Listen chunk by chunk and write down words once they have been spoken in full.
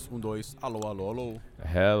dois. Alô, alô, alô.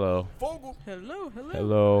 Hello. Fogo. Hello.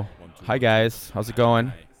 Hello. 1, 2, Hi, guys. How's it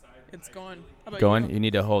going? It's going. How about Going? You? You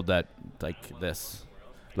need to hold that like this.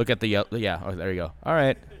 Look at the yellow. Yeah. Oh, there you go. All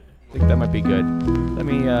right. I think that might be good. Let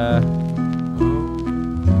me.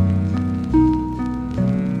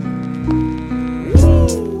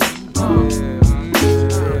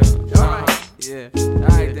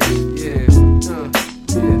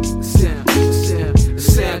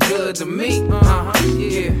 To me,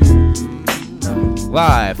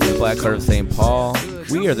 Live from the Black Heart of St. Paul.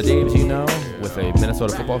 We are the Daves You Know with a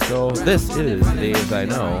Minnesota football show. This is the Daves I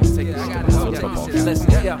Know. Minnesota football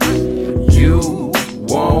show. You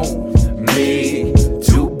want me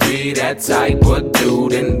to be that type of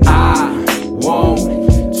dude, and I want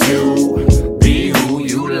to be who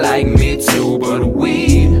you like me to, but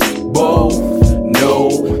we both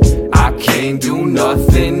know I can't do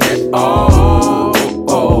nothing at all.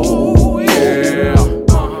 Oh, yeah.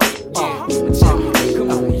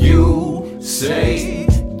 You say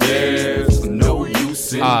there's no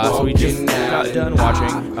use in So we just walking got out done and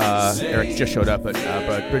watching. I say Eric just showed up, but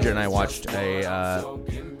Bridget and I watched a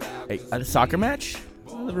soccer match,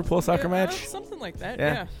 a Liverpool soccer match. Something like that.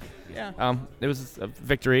 Yeah. Yeah. It was a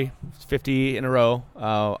victory, 50 in a row,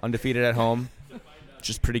 undefeated at home, which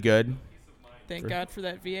is pretty good. Thank God for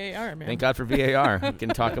that VAR, man. Thank God for VAR. We can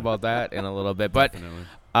talk about that in a little bit, but. Definitely.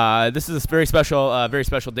 This is a very special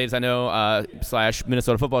Daves I Know /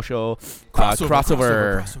 Minnesota Football Show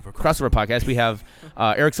crossover podcast. We have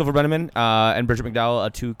Eric Silver-Benneman and Bridget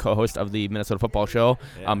McDowell, two co-hosts of the Minnesota Football Show.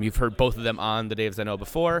 Yeah. You've heard both of them on the Daves I Know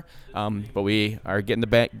before, but we are getting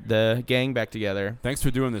the gang back together. Thanks for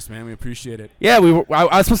doing this, man. We appreciate it. Yeah, I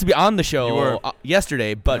was supposed to be on the You show were.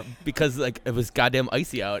 yesterday, but because it was goddamn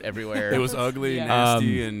icy out everywhere. It was ugly, Yeah.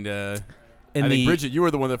 nasty, and I think, Bridget, you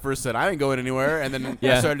were the one that first said, I ain't going anywhere. And then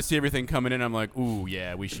I started to see everything coming in. I'm like, ooh,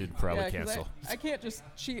 yeah, we should probably 'cause cancel. I can't just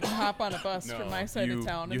cheat and hop on a bus No, from my side you- of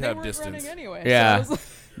town. you And they have weren't distance. running anyway. Yeah. So I was like,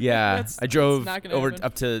 Yeah, That's- I drove that's not gonna over happen.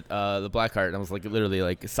 up to the Blackheart, and I was like literally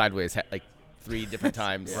like sideways, like 3 different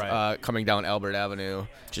times, Right. coming down Albert Avenue.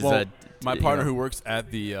 Which is Well, my partner who works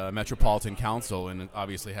at the Metropolitan Council and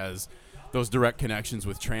obviously has those direct connections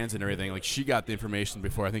with transit and everything, like she got the information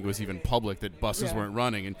before I think it was even public that buses Yeah. weren't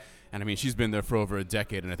running. And I mean, she's been there for over a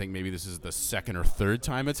decade, and I think maybe this is the second or third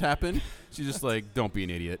time it's happened. She's just like, don't be an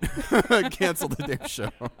idiot. Cancel the damn show.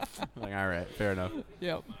 I'm like, all right, fair enough.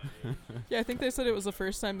 Yep. Yeah, I think they said it was the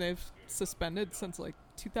first time they've suspended since like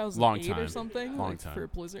 2008 Long or time. something. Long like, time. for a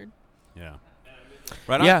blizzard. Yeah.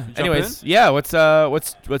 Right on. yeah. Jump Anyways, in? yeah. Let's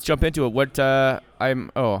jump into it. What I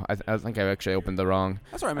think I actually opened the wrong.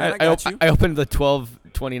 That's all right, man. I got you. I opened the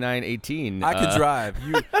 12/29/18. I could drive.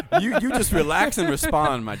 You just relax and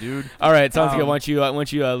respond, my dude. All right, sounds good. Why don't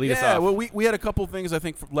you lead us Yeah, off? well, we had a couple things I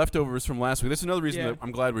think leftovers from last week. That's another reason Yeah. that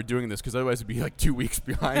I'm glad we're doing this, because otherwise it'd be like 2 weeks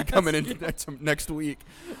behind coming in next week.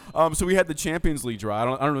 So we had the Champions League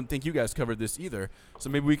draw. I don't think you guys covered this either. So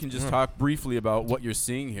maybe we can just talk briefly about what you're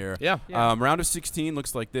seeing here. Yeah. Yeah. Round of 16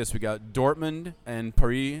 looks like this. We got Dortmund and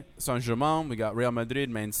Paris Saint-Germain. We got Real Madrid,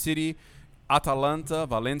 Man City, Atalanta,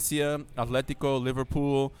 Valencia, Atletico,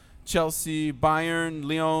 Liverpool, Chelsea, Bayern,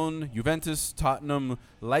 Lyon, Juventus, Tottenham,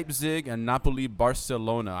 Leipzig, and Napoli,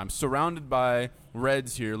 Barcelona. I'm surrounded by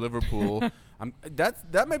Reds here, Liverpool.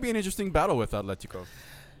 That might be an interesting battle with Atletico.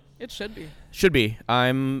 It should be. Should be.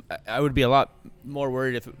 I would be a lot more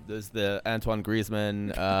worried if it was the Antoine Griezmann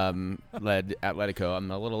led Atletico.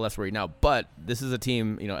 I'm a little less worried now. But this is a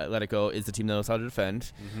team, Atletico is the team that knows how to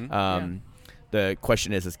defend. Mm-hmm. The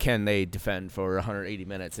question is can they defend for 180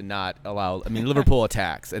 minutes and not allow? I mean, Liverpool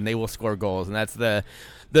attacks and they will score goals, and that's the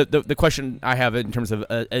question I have in terms of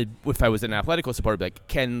if I was an Atletico supporter, like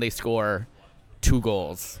can they score 2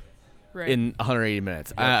 goals Right. in 180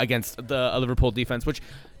 minutes against the Liverpool defense, which,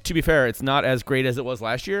 to be fair, it's not as great as it was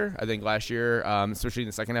last year. I think last year, especially in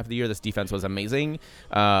the second half of the year, this defense was amazing.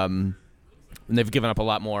 And they've given up a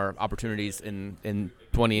lot more opportunities in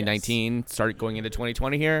 2019, started going into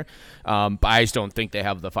 2020 here. But I just don't think they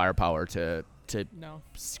have the firepower to No.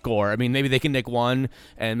 score. I mean, maybe they can nick one,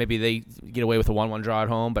 and maybe they get away with a 1-1 draw at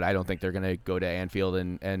home, but I don't think they're going to go to Anfield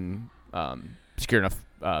and secure enough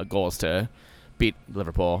goals to beat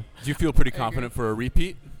Liverpool. Do you feel pretty I confident for a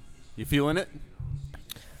repeat? You feeling it?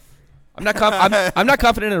 I'm not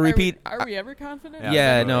confident in a repeat. Are we ever confident?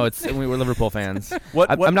 Yeah, no, we're Liverpool fans.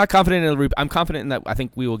 I'm not confident in I'm confident in that. I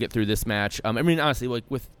think we will get through this match. I mean, honestly, like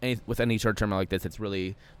with any short term like this, it's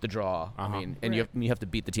really the draw. I mean, and you have to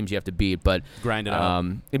beat the teams you have to beat, but grind it out.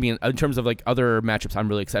 I mean, in terms of like other matchups, I'm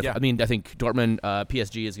really excited. Yeah. I mean, I think Dortmund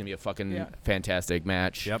PSG is gonna be a fucking fantastic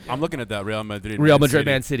match. Yep, I'm looking at that Real Madrid.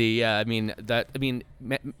 Man City. Yeah, I mean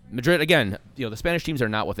Madrid again. You know, the Spanish teams are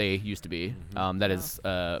not what they used to be.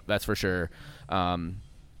 That's for sure.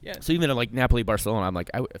 So even like Napoli, Barcelona, I'm like,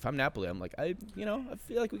 if I'm Napoli, I'm like, I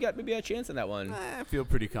feel like we got maybe a chance in that one. I feel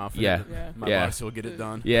pretty confident. Yeah. My Barca will get it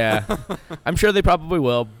done. Yeah, I'm sure they probably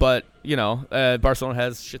will. But Barcelona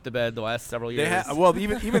has shit the bed the last several years.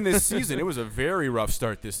 Even this season, it was a very rough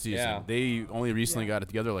start this season. Yeah. They only recently got it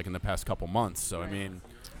together, like in the past couple months. So I mean,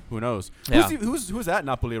 who knows? Yeah. Who's at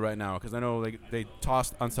Napoli right now? Because I know like they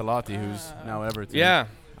tossed Ancelotti, who's now Everton. Yeah.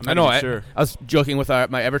 I'm not even sure. I was joking with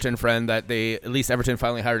my Everton friend that at least Everton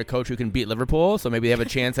finally hired a coach who can beat Liverpool, so maybe they have a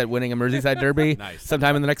chance at winning a Merseyside derby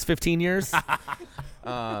sometime in the next 15 years. So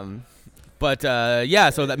ever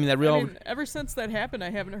since that happened, I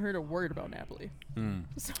haven't heard a word about Napoli.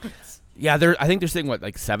 So I think they're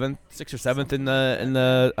sitting sixth or seventh in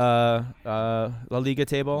the La Liga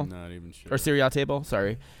table. Not even sure. Or Serie A table.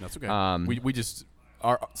 Sorry. That's okay. We just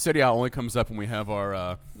our Serie A only comes up when we have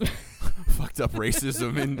our fucked up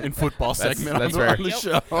racism in football segment that's on fair. the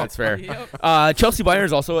show. That's fair. Chelsea Bayern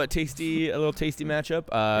is also a little tasty matchup.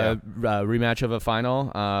 Rematch of a final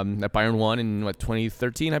that Bayern won in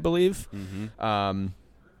 2013, I believe. Mm-hmm.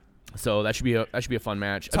 So that should be a fun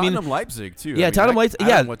match. Tottenham Leipzig too. Yeah, Tottenham Leipzig. I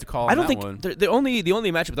don't know what to call. I don't think one. the only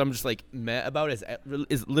matchup that I'm just like meh about is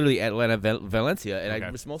literally Atlanta Valencia, and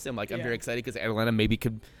I'm very excited because Atlanta maybe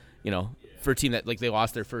could, for a team that like they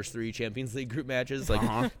lost their first 3 Champions League group matches,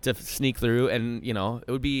 like to sneak through, and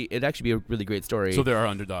it'd actually be a really great story. So there are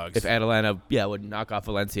underdogs. If Atalanta, would knock off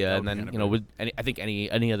Valencia, and then I think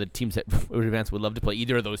any other teams that would advance would love to play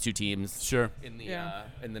either of those two teams. Sure. In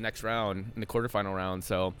the next round, in the quarterfinal round.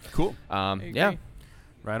 So cool. Yeah.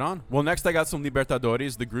 Right on. Well, next I got some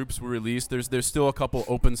Libertadores. The groups were released. There's still a couple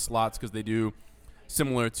open slots because they do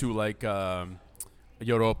similar to like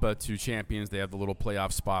Europa to Champions. They have the little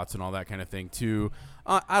playoff spots and all that kind of thing too.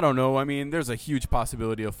 I don't know. I mean, there's a huge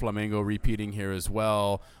possibility of Flamengo repeating here as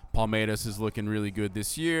well. Palmeiras is looking really good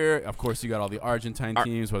this year. Of course, you got all the Argentine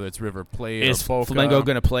teams, whether it's River Plate or Boca. Flamengo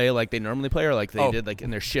going to play like they normally play, or like they did like in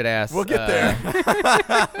their shit ass? We'll get there.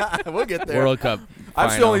 We'll get there. World Cup.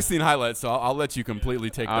 I've still only seen highlights, so I'll let you completely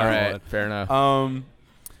take that one. All right, fair enough.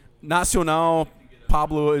 Nacional.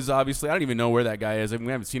 Pablo is obviously, I don't even know where that guy is. I mean,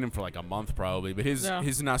 we haven't seen him for like a month probably. But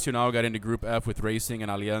his Nacional got into Group F with Racing and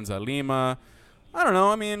Alianza Lima. I don't know.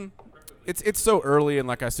 I mean, it's so early, and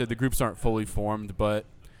like I said, the groups aren't fully formed. But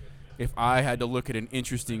if I had to look at an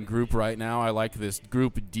interesting group right now, I like this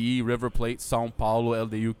Group D, River Plate, São Paulo,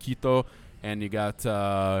 LDU, Quito. And you got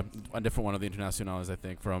a different one of the Internacionales, I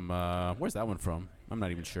think, from where's that one from? I'm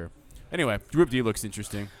not even sure. Anyway, Group D looks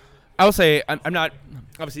interesting. I will say I'm not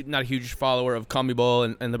obviously not a huge follower of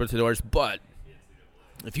CONMEBOL and Libertadores, but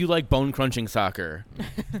if you like bone-crunching soccer,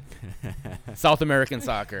 South American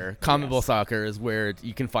soccer, CONMEBOL soccer is where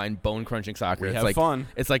you can find bone-crunching soccer. It's like fun.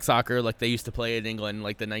 It's like soccer like they used to play in England,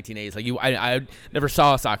 like the 1980s. Like I never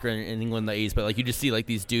saw soccer in England in the 80s, but like you just see like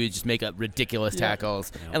these dudes just make up ridiculous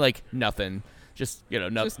tackles and like nothing. Just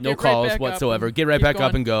no calls whatsoever. Get right back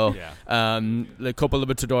up and go. Yeah. The Copa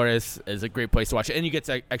Libertadores is a great place to watch it, and you get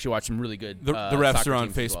to actually watch some really good. The refs are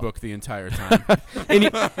on Facebook the entire time, and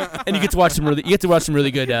you get to watch some really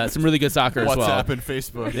good soccer as well. WhatsApp and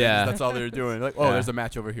Facebook. Yeah, that's all they're doing. Like, there's a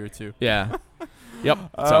match over here too. Yeah. Yep.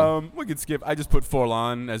 So we could skip. I just put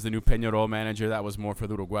Forlan as the new Peñarol manager. That was more for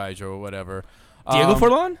the Uruguayos or whatever. Diego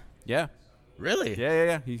Forlan? Yeah. Really?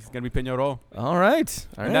 Yeah. He's gonna be Peñarol. All right.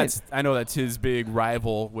 I know that's his big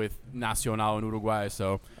rival with Nacional in Uruguay.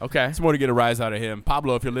 So okay, it's more to get a rise out of him.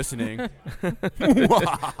 Pablo, if you're listening,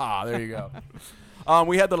 there you go.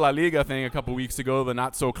 We had the La Liga thing a couple weeks ago, the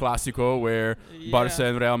not so clásico where Barca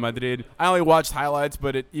and Real Madrid. I only watched highlights,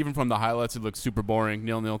 but even from the highlights, it looked super boring.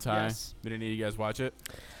 0-0 tie. Yes. Did any of you guys watch it?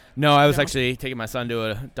 No, I was actually taking my son to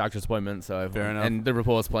a doctor's appointment. So fair enough. And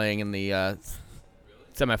Liverpool was playing in the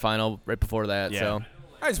semifinal right before that. So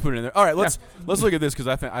I just put it in there. All right, let's look at this because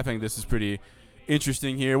I think this is pretty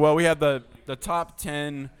interesting here. Well, we had the top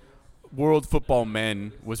 10 world football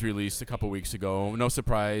men was released a couple weeks ago. No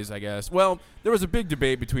surprise, I guess. Well, there was a big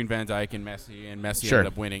debate between Van Dijk and Messi ended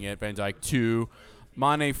up winning it. Van Dijk 2,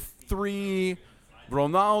 Mane 3,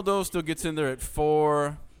 Ronaldo still gets in there at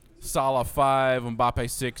 4, Salah 5, Mbappe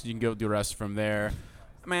 6. You can go the rest from there.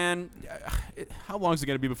 Man, how long is it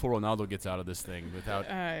going to be before Ronaldo gets out of this thing without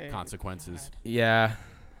consequences? Yeah.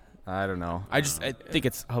 I don't know. I think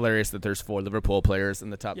it's hilarious that there's 4 Liverpool players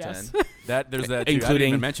in the top 10. There's that too. Including, I didn't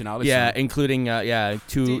even mention Alisson. Yeah, including defense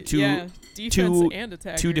and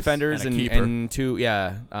attackers. 2 defenders and and 2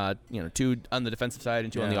 2 on the defensive side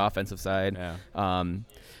and 2 on the offensive side. Yeah.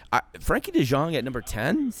 Frankie De Jong at number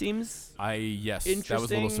 10 seems yes, interesting. That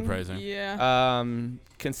was a little surprising. Yeah.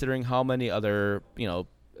 Considering how many other,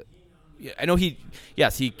 I know he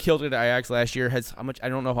killed it at Ajax last year. I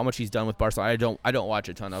don't know how much he's done with Barcelona. I don't watch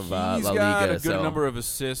a ton of La Liga. He's got a good number of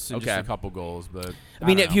assists and just a couple goals, but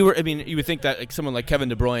you would think that like someone like Kevin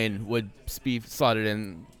De Bruyne would be slotted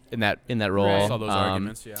in that role. Right. I saw those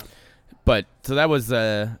arguments, yeah. But so that was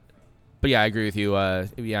but yeah, I agree with you.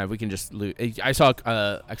 We can just lose. I saw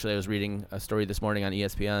actually I was reading a story this morning on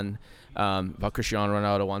ESPN about Cristiano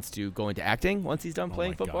Ronaldo wants to go into acting once he's done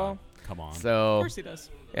playing football. God. Come on. So of course he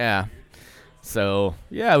does. Yeah. So,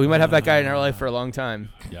 yeah, we might have that guy in our life for a long time.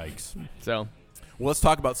 Yikes. So, well, let's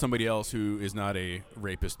talk about somebody else who is not a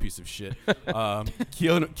rapist piece of shit.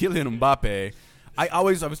 Kylian Mbappe. I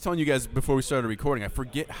was telling you guys before we started recording, I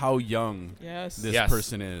forget how young this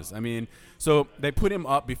person is. I mean, so they put him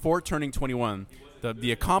up before turning 21.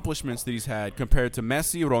 The accomplishments that he's had compared to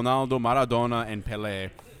Messi, Ronaldo, Maradona, and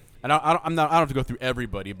Pelé. And I don't have to go through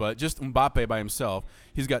everybody, but just Mbappe by himself.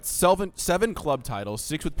 He's got 7 club titles,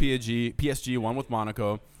 6 with PSG, 1 with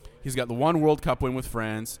Monaco. He's got the 1 World Cup win with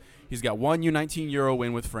France. He's got 1 U19 Euro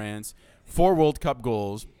win with France, 4 World Cup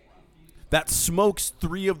goals. That smokes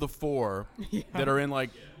 3 of the 4 that are in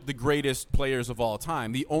like the greatest players of all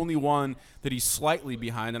time. The only one that he's slightly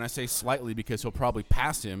behind, and I say slightly because he'll probably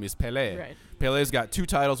pass him, is Pelé. Right. Pelé's got 2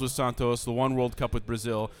 titles with Santos, the 1 World Cup with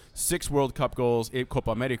Brazil, 6 World Cup goals, 8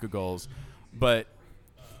 Copa America goals. But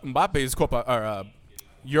Mbappe's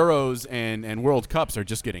Euros and World Cups are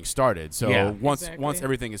just getting started. So once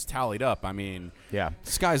everything is tallied up, I mean,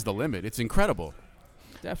 sky's the limit. It's incredible.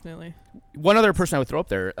 Definitely. One other person I would throw up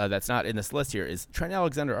there that's not in this list here is Trent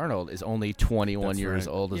Alexander-Arnold is only 21 years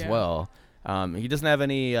old as well. He doesn't have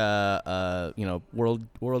any World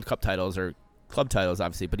Cup titles or club titles,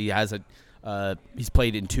 obviously, but he has he's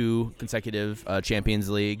played in 2 consecutive Champions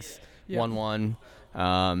Leagues, won 1.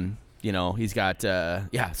 He's got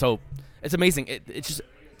so it's amazing. It's just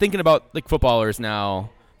thinking about like footballers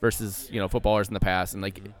now versus footballers in the past, and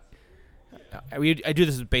like I do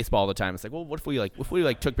this with baseball all the time. It's like, well, what if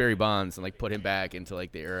we took Barry Bonds and like put him back into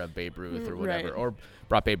like the era of Babe Ruth or whatever, or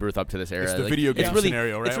brought Babe Ruth up to this era. It's the video game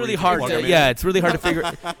scenario, right? It's really hard. It's really hard to figure.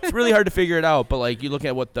 It's really hard to figure it out. But like you look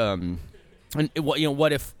at what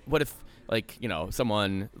what if like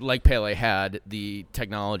someone like Pele had the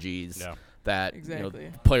technologies. Yeah. That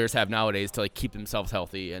players have nowadays to like keep themselves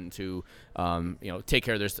healthy and to take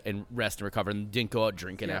care of their and rest and recover, and didn't go out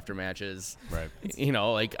drinking after matches. Right.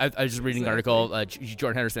 Like I was just reading an article.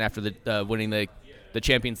 Jordan Henderson after the winning the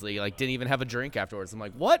Champions League, like didn't even have a drink afterwards. I'm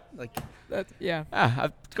like, what? Like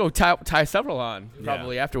I'd go tie several on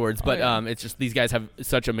probably afterwards. But it's just these guys have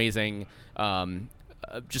such amazing,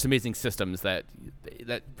 just amazing systems that.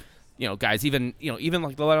 Guys, even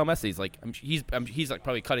like Lionel Messi's like he's like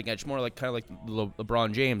probably cutting edge, more like kind of like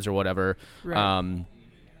LeBron James or whatever. Right.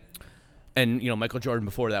 And Michael Jordan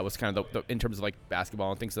before that was kind of the in terms of like basketball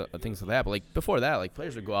and things like that. But like before that, like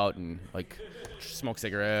players would go out and like smoke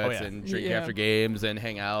cigarettes and drink after games and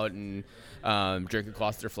hang out and drink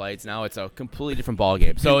across their flights. Now it's a completely different ball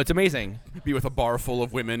game. So it's amazing. Be with a bar full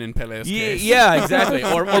of women in Pele's case. Yeah, exactly.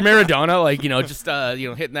 or Maradona, like just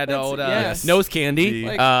hitting that old nose candy.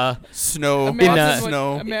 Like, snow.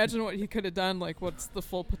 Imagine what he could have done. Like, what's the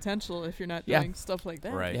full potential if you're not doing stuff like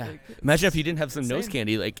that? Right. Yeah. Like, imagine if you didn't have some nose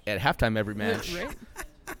candy like at halftime every match. Right.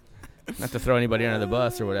 Not to throw anybody under the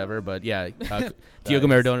bus or whatever, but Diego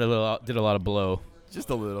Maradona did a lot of blow. Just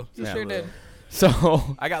a little. He sure did.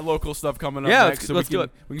 So I got local stuff coming up next. Let's do it.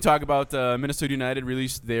 We can talk about Minnesota United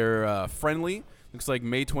released their friendly. Looks like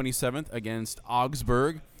May 27th against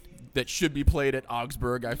Augsburg. That should be played at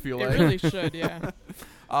Augsburg, I feel like. It really should, yeah.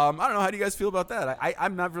 I don't know. How do you guys feel about that?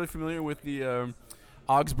 I'm not really familiar with the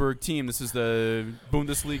Augsburg team. This is the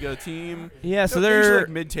Bundesliga team. Yeah, so they're like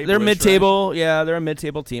mid-table. They're mid-table. Right? Yeah, they're a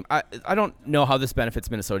mid-table team. I don't know how this benefits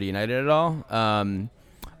Minnesota United at all.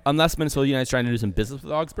 Unless Minnesota United's trying to do some business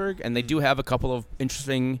with Augsburg, and they do have a couple of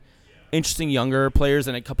interesting younger players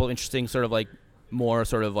and a couple of interesting sort of like more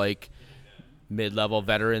sort of like mid-level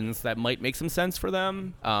veterans that might make some sense for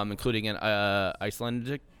them, including an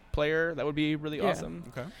Icelandic player that would be really awesome.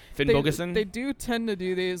 Okay. Finn Bogason. They do tend to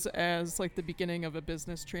do these as like the beginning of a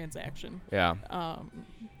business transaction. Yeah.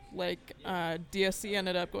 like DSC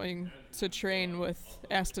ended up going to train with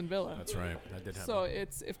Aston Villa. That's right. That did happen. So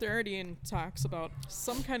it's if they're already in talks about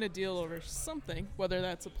some kind of deal over something, whether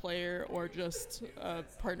that's a player or just a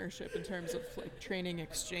partnership in terms of like training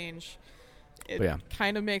exchange, it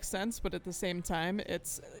kind of makes sense. But at the same time,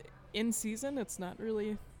 it's in season. It's not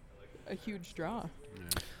really a huge draw.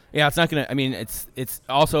 Yeah, it's not gonna. I mean, it's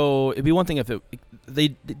also it'd be one thing if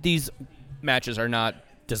these matches are not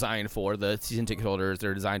designed for the season ticket holders.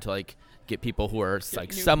 They're designed to like get people who are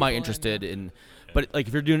like semi interested in. But like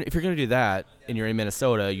if you're gonna do that and you're in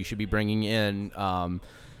Minnesota, you should be bringing in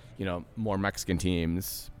more Mexican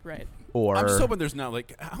teams. Right. Or I'm just hoping there's not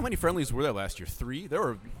like how many friendlies were there last year? 3? There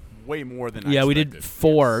were way more than I we expected. did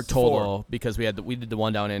 4 total because we did the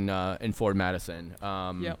one down in Ford Madison.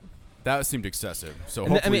 Yep. That seemed excessive. So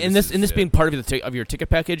and this being part of your ticket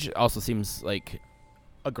package also seems like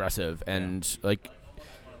aggressive and like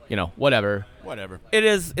whatever. It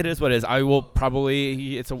is what it is. I will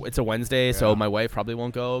probably it's a Wednesday, so my wife probably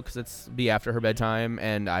won't go because it's be after her bedtime,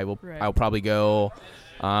 and I'll probably go.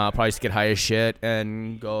 Probably just get high as shit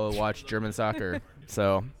and go watch German soccer.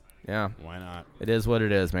 So yeah, why not? It is what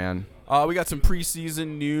it is, man. We got some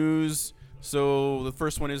preseason news. So the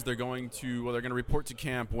first one is they're going to report to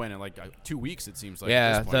camp when in like 2 weeks it seems like.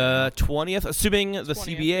 Yeah, the 20th, assuming the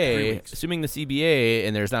 20th. CBA,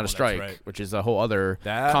 and there's not a strike, which is a whole other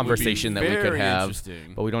conversation that we could have.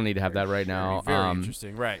 But we don't need to have that right now. Very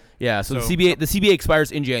interesting, right? Yeah, so the CBA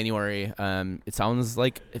expires in January. It sounds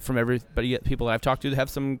like from everybody, people that I've talked to have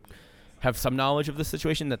some knowledge of the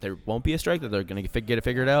situation that there won't be a strike, that they're going to get it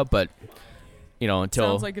figured out, but. Until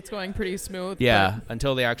sounds like it's going pretty smooth. Yeah,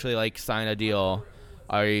 until they actually like sign a deal,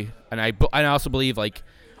 I also believe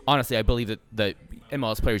honestly I believe that the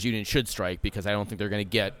MLS Players Union should strike because I don't think they're going to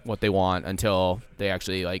get what they want until they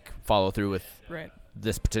actually like follow through with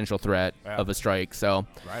this potential threat of a strike. So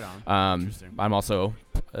right on. I'm also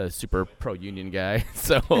a super pro union guy,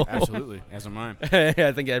 so absolutely, as am I.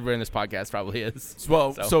 I think everyone in this podcast probably is.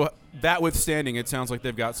 Well, so that withstanding, it sounds like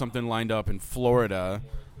they've got something lined up in Florida.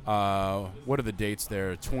 What are the dates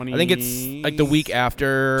there? 20. I think it's like the week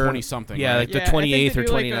after 20-something. Yeah, right? like the 28th or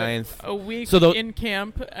 29th. Like a week in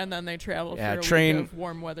camp, and then they travel for a week of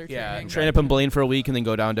warm weather training. Train up in Blaine for a week, and then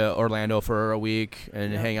go down to Orlando for a week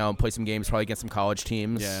and hang out and play some games, probably against some college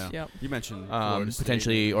teams. Yeah. Yep. You mentioned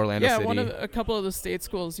potentially Orlando City. Yeah, a couple of the state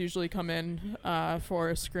schools usually come in for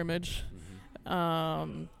a scrimmage. I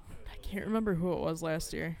can't remember who it was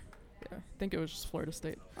last year. I think it was just Florida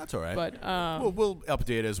State. That's all right. But we'll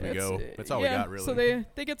update as we go. That's all we got, really. So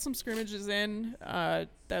they get some scrimmages in.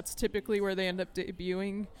 That's typically where they end up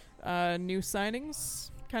debuting new signings,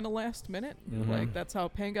 kind of last minute. Mm-hmm. Like that's how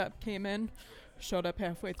Pangot came in, showed up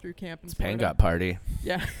halfway through camp. It's Pangot party.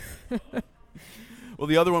 Yeah. Well,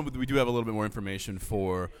 the other one we do have a little bit more information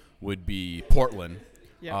for would be Portland.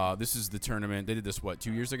 Yeah. This is the tournament. They did this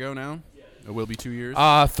 2 years ago now. It will be 2 years.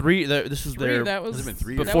 3. This is their. That was been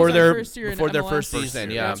 3 before their first season.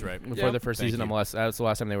 Yeah, that's right. Before their first season MLS. That was the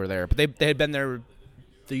last time they were there. But they had been there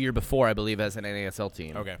the year before, I believe, as an NASL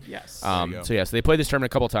team. Okay. Yes. So they played this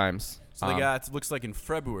tournament a couple times. So they got, looks like in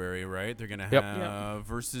February, right? They're going to have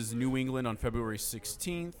versus New England on February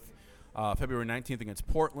 16th, February 19th against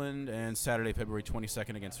Portland, and Saturday, February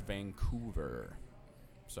 22nd against Vancouver.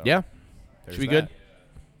 So should be good.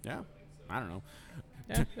 Yeah, I don't know.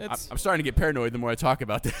 Yeah, I'm starting to get paranoid the more I talk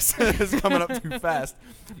about this. It's coming up too fast.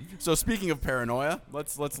 So speaking of paranoia,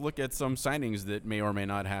 let's look at some signings that may or may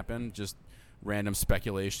not happen. Just random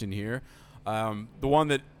speculation here. The one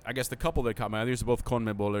that I guess the couple that caught my eye, these are both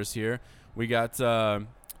CONMEBOLers here. We got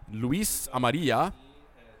Luis Amarilla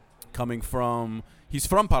he's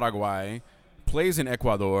from Paraguay, plays in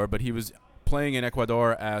Ecuador, but he was playing in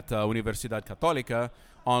Ecuador at Universidad Católica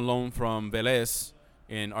on loan from Vélez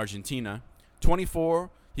in Argentina.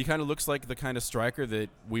 24, he kind of looks like the kind of striker that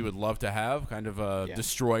we would love to have, kind of a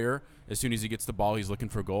destroyer. As soon as he gets the ball, he's looking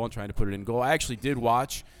for a goal and trying to put it in goal. I actually did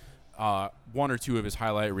watch one or two of his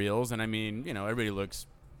highlight reels, and I mean, everybody looks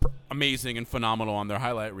amazing and phenomenal on their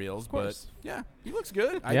highlight reels, but yeah, he looks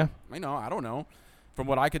good. I don't know. From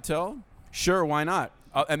what I could tell, sure, why not?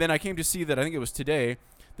 And then I came to see that, I think it was today,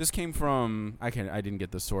 this came from, I didn't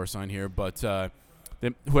get the source on here, but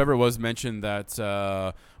whoever it was mentioned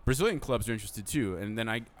that Brazilian clubs are interested too. And then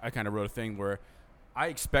I kind of wrote a thing where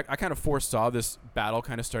I kind of foresaw this battle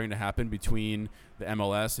kind of starting to happen between the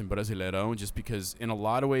MLS and Brasileirão, just because in a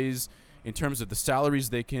lot of ways, in terms of the salaries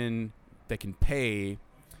they can pay,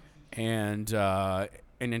 and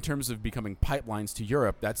in terms of becoming pipelines to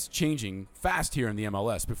Europe, that's changing fast here in the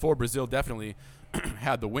MLS. Before, Brazil definitely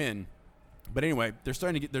had the win, but anyway,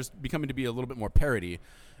 there's becoming to be a little bit more parity,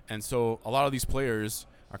 and so a lot of these players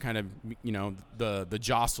kind of, the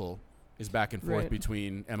jostle is back and forth Right.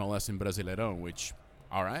 between MLS and Brasileirão, which,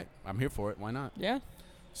 all right, I'm here for it. Why not? Yeah.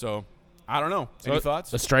 So, I don't know. So Any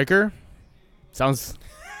thoughts? The striker sounds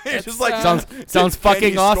It's just sounds can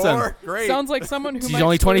fucking he awesome. score? Great. Sounds like someone who He's might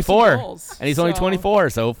only score some 24, goals, and he's only so- 24.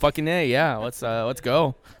 So fucking A, yeah. Let's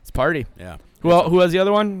go. Let's party. Yeah. Who has the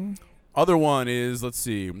other one? Other one is, let's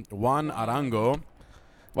see, Juan Arango.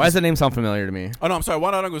 Why does that name sound familiar to me? Oh, no, I'm sorry.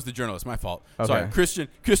 Juan Arango is the journalist. My fault. Okay. Sorry.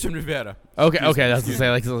 Christian Rivera. Okay, Excuse me, that's to excuse say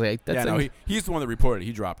me. like that's Yeah, no, he's the one that reported.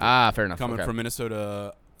 He dropped it. fair enough. Coming okay. from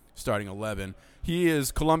Minnesota, starting 11. He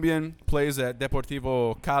is Colombian, plays at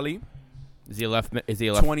Deportivo Cali. Is he a left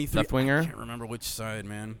 23 left winger? I can't remember which side,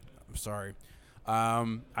 man. I'm sorry.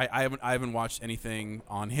 I haven't watched anything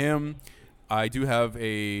on him. I do have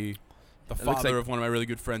the father of one of my really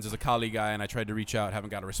good friends is a Cali guy, and I tried to reach out, haven't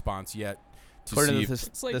got a response yet to According see to if,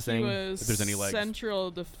 It's like this he thing. was if there's any legs.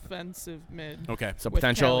 central defensive mid. okay. So with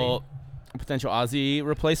potential Ozzy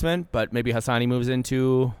replacement, but maybe Hassani moves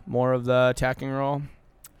into more of the attacking role.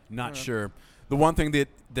 Not sure. The one thing that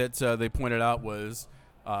they pointed out was,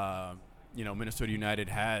 Minnesota United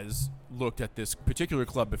has looked at this particular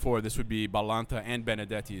club before. This would be Balanta and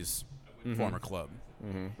Benedetti's former club.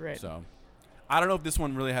 Mm-hmm. Right. So I don't know if this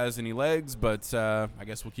one really has any legs, but I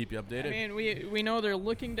guess we'll keep you updated. I mean, we know they're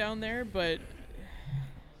looking down there, but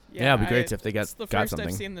Yeah, it'd be great if they it's the got first something.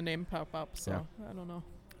 I've seen the name pop up, so I don't know.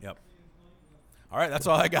 Yep. All right, that's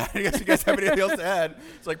all I got. I guess you guys have anything else to add?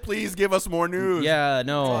 It's like, please give us more news. Yeah,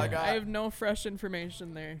 no. That's all I got. I have no fresh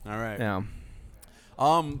information there. All right. Yeah.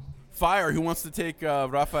 Fire. Who wants to take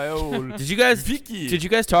Rafael? Did you guys Vicky.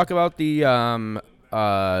 talk about the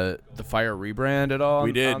Fire rebrand at all?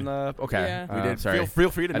 We did. Okay. Yeah. We did. Sorry. Feel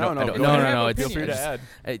free to. I don't- No. I don't- go no, ahead. no, it's Feel free to opinions.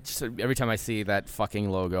 add. It just every time I see that fucking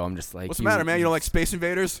logo, I'm just like, What's the matter, man? You don't like Space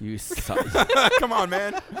Invaders? You suck. Come on,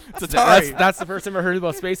 man. It's Atari. that's the first time I heard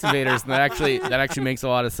about Space Invaders, and that actually makes a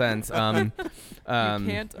lot of sense. You can't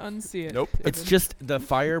unsee it. Nope. It's just the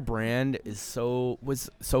Fire brand was so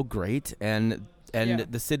great, and Yeah.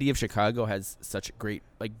 the city of Chicago has such great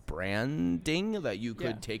branding that you could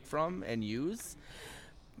Yeah. take from and use,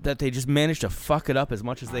 that they just managed to fuck it up as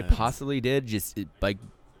much as they possibly did. Just it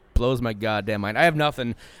blows my goddamn mind. I have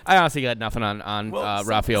nothing. I honestly got nothing on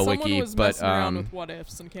Raphael Someone Wiki, was but messing around with what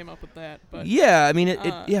ifs and came up with that. But yeah, I mean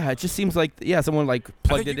it just seems like someone I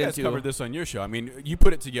plugged think it you guys into. covered this on your show. I mean, you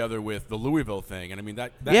put it together with the Louisville thing, and I mean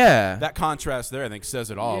Yeah. that contrast there, I think, says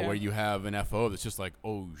it all. Yeah. Where you have an FO that's just like,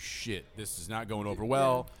 oh shit, this is not going over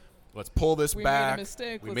well. Let's pull this we back. made a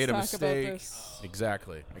mistake. We Let's made a talk mistake. about this.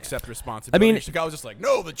 Exactly. Accept responsibility. I mean, Chicago's just like,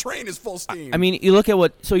 no, the train is full steam. I mean, you look at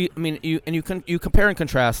you compare and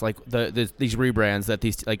contrast these rebrands that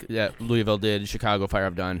that Louisville did, Chicago Fire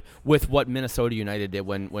have done, with what Minnesota United did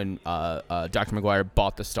when Dr. McGuire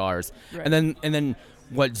bought the Stars, Right. and then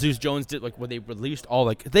what Zeus Jones did, when they released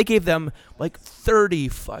all they gave them 30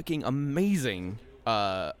 fucking amazing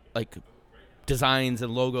designs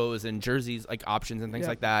and logos and jerseys options and things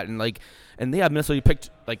like that, and Minnesota picked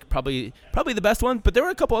probably the best one, but there were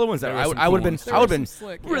a couple other ones that There were some I would have cool been ones.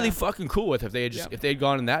 really fucking cool with if they had if they had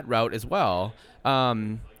gone in that route as well.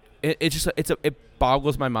 It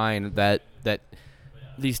boggles my mind that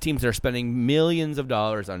these teams are spending millions of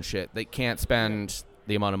dollars on shit they can't spend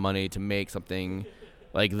the amount of money to make something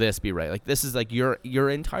like this be right. This is your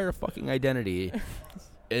entire fucking identity,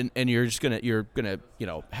 and you're gonna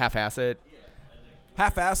half-ass it.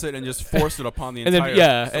 half-ass it and just force it upon the And then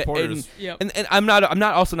entire supporters. and I'm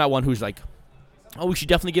not one who's like, oh, we should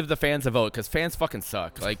definitely give the fans a vote because fans fucking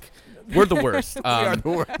suck. We're the worst. We are the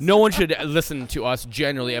worst. No one should listen to us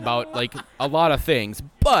generally about a lot of things.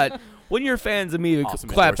 But when your fans immediately Awesome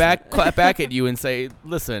clap endorsement. back at you and say,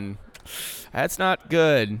 listen, that's not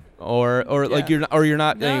good, or you're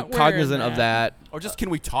not Not cognizant wearing of that. that. Or just, can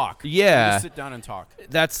we talk? Yeah. Can we just sit down and talk.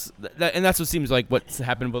 That's what seems like what's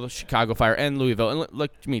happened with Chicago Fire and Louisville. And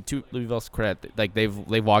look, to me, to Louisville's credit,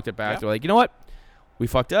 they've walked it back. Yeah. They're like, you know what, we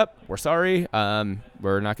fucked up. We're sorry.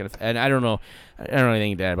 We're not gonna. And I don't know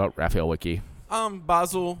anything to add about Raphael Wiki.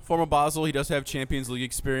 Former Basel, he does have Champions League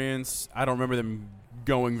experience. I don't remember them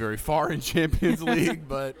going very far in Champions League,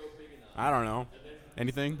 but I don't know.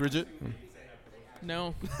 Anything, Bridget?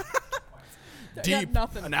 No. Deep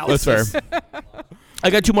nothing. analysis. That's fair. I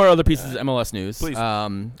got two more other pieces of MLS news. Please.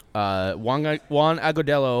 Juan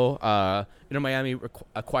Agudelo, Inter Miami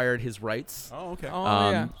acquired his rights. Oh, okay.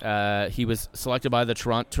 Oh, He was selected by the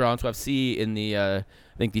Toronto FC in the I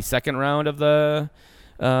think the second round of the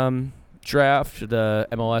draft, the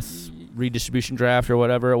MLS redistribution draft or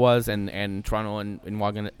whatever it was, and Toronto and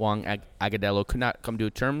Juan Agudelo could not come to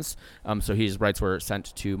terms, so his rights were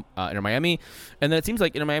sent to Inter Miami, and then it seems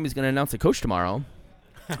like Inter Miami is going to announce a coach tomorrow.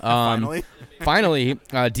 Finally.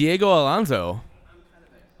 Diego Alonso.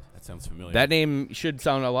 That sounds familiar. That name should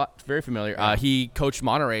sound very familiar. He coached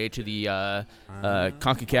Monterrey to the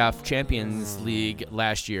CONCACAF Champions League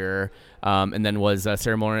last year, and then was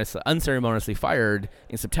unceremoniously fired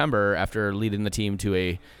in September after leading the team to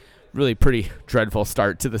a really pretty dreadful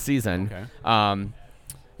start to the season.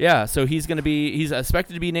 Okay. So he's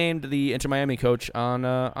expected to be named the Inter Miami coach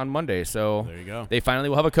on Monday. So there you go. They finally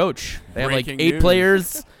will have a coach. They have like Breaking 8 news.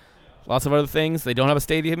 Players. Lots of other things. They don't have a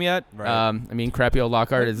stadium yet. Right. Crappy old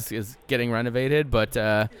Lockhart is getting renovated, but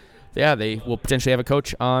they will potentially have a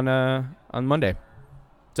coach on Monday.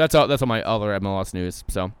 So that's all my other MLS news.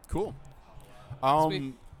 So cool.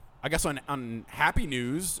 Sweet. I guess on happy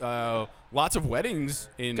news, lots of weddings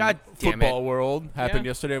in God damn football it. world happened Yeah.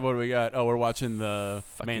 yesterday. What do we got? Oh, we're watching the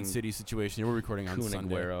Fucking Man City situation. We're recording on Kun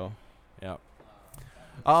Sunday. Aguero. Yeah.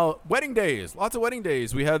 Wedding days. Lots of wedding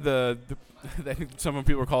days. We had the some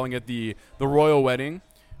people were calling it the royal wedding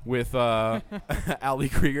with Ali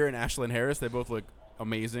Krieger and Ashlyn Harris. They both look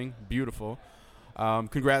amazing, beautiful.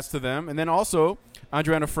 Congrats to them. And then also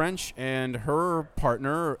Adriana French and her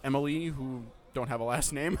partner Emily, who don't have a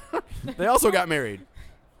last name. They also got married.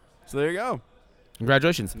 So there you go.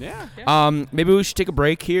 Congratulations. Yeah. Maybe we should take a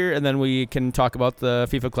break here, and then we can talk about the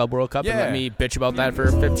FIFA Club World Cup and let me bitch about that for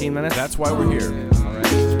 15 minutes. That's why we're here. All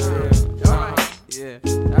right. Yeah.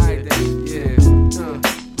 Alright then. Yeah.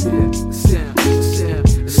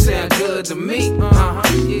 Sound good to me.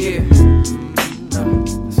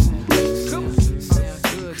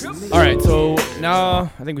 All right, so now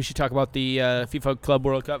I think we should talk about the FIFA Club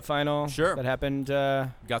World Cup final. Sure. That happened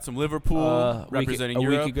Got some Liverpool representing a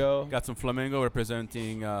Europe. week ago. Got some Flamengo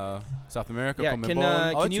representing South America. Yeah,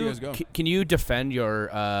 I'll let you guys go. can you defend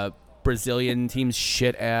your Brazilian team's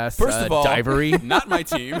shit ass First of all, divery? not my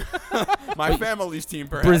team. My family's team,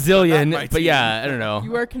 perhaps. Brazilian, not my but team. yeah, I don't know.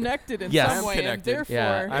 You are connected in Yes. some way, I'm and connected. therefore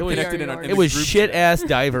Yeah. I'm we connected are in a- yours. in It was group shit chat. ass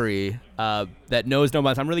divery that knows no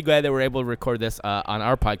bounds. I'm really glad that we're able to record this on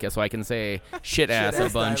our podcast, so I can say shit ass a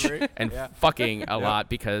Shit-ass bunch divery. and Yeah. fucking a lot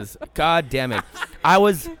because god damn it, I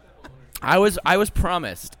was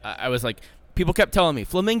promised. I was like, people kept telling me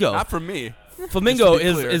Flamingo. Not from me. Flamingo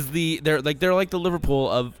Just to be is they're like the Liverpool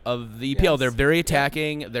of the EPL. Yes. They're very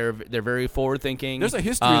attacking. They're very forward thinking. There's a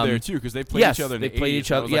history there too because they played yes, each other. In they the played 80s.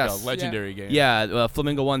 each other. That was like Yes. a legendary game. Yeah,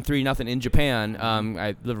 Flamingo won 3-0 in Japan.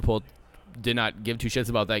 Liverpool did not give two shits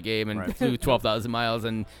about that game and Right. flew 12,000 miles.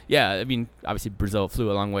 And yeah, I mean, obviously Brazil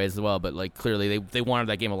flew a long ways as well, but like clearly they wanted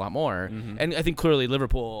that game a lot more. Mhm. And I think clearly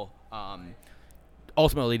Liverpool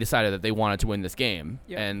ultimately decided that they wanted to win this game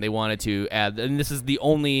and they wanted to add. And this is the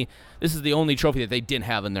only trophy that they didn't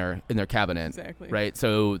have in their cabinet. Exactly. Right.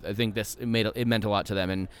 So I think it meant a lot to them.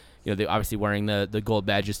 And they obviously wearing the gold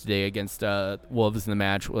badges today against Wolves in the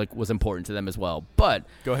match was important to them as well. But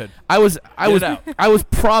Go ahead. I was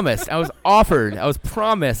promised. I was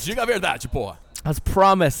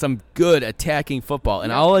promised some good attacking football,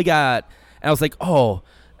 and all I got, and I was like, oh,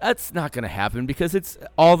 that's not going to happen because it's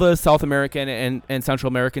all the South American and Central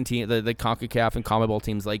American team, the CONCACAF and CONMEBOL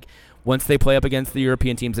teams. Like once they play up against the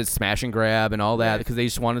European teams, it's smash and grab and all that because they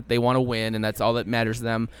want to win, and that's all that matters to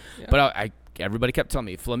them. Yeah. But everybody kept telling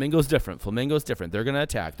me Flamengo's different. They're gonna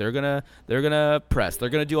attack. They're gonna press. They're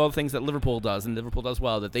gonna do all the things that Liverpool does and Liverpool does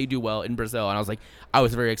well that they do well in Brazil. And I was like, I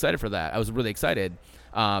was very excited for that. I was really excited.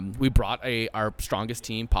 We brought our strongest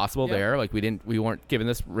team possible there. Like we weren't giving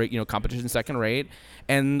this competition second rate.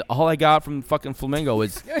 And all I got from fucking Flamengo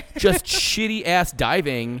was just shitty ass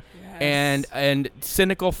diving and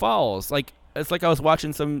cynical fouls. Like it's like I was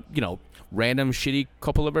watching some random shitty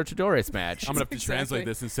Copa Libertadores match. I'm gonna have to translate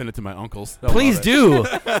this and send it to my uncles. Please do.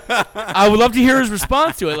 I would love to hear his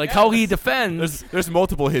response to it, like how he defends. There's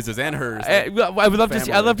multiple hises and hers. I would love to see.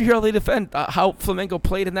 Family. I'd love to hear how they defend how Flamengo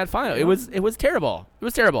played in that final. It was terrible. It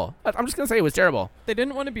was terrible. I'm just gonna say it was terrible. They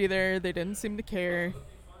didn't want to be there. They didn't seem to care.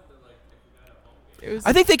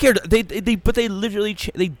 I think they cared. But they literally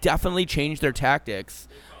they definitely changed their tactics.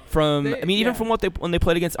 Even from when they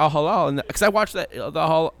played against Al Hilal, because I watched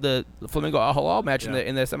the Flamengo Al Hilal match in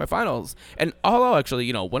the semifinals, and Al Hilal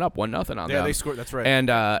actually went up 1-0 on them. Yeah, they scored. That's right. And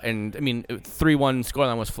 3-1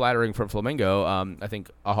 scoreline was flattering for Flamengo. I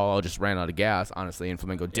think Al Hilal just ran out of gas, honestly, and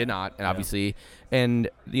Flamengo did not. And obviously,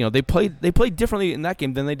 they played differently in that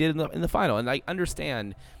game than they did in the final. And I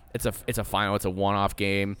understand it's a final, it's a one-off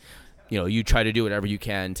game. You try to do whatever you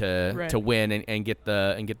can to win and get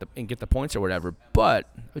the points or whatever. But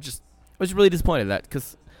I was really disappointed in that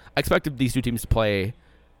because I expected these two teams to play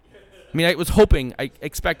I mean, I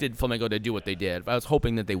expected Flamengo to do what they did, but I was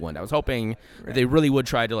hoping that they wouldn't. I was hoping that they really would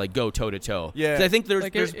try to like go toe to toe. Yeah, 'cause I think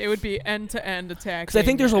there's it would be end to end attack. Because I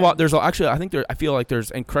think there's a lot. I feel like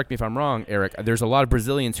there's, and correct me if I'm wrong, Eric. There's a lot of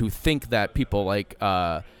Brazilians who think that people like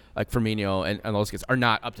Firmino and those guys are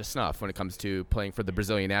not up to snuff when it comes to playing for the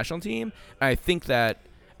Brazilian national team. And I think that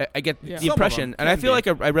I get the impression, and I feel like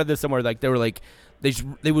I read this somewhere, like they were like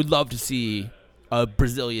they would love to see a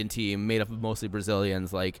Brazilian team made up of mostly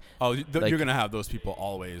Brazilians. Like, you're gonna have those people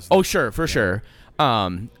always. Oh, sure, for sure.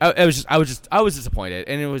 I was disappointed,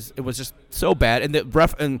 and it was just so bad. And the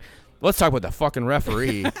ref, and let's talk about the fucking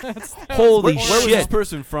referee. Holy shit! Where was this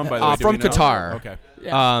person from, by the way? From Qatar. Okay.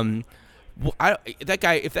 Yeah.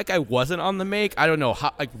 If that guy wasn't on the make, I don't know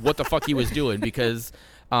what the fuck he was doing, because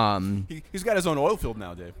he's got his own oil field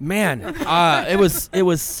now, Dave. Man, it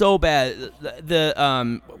was so bad.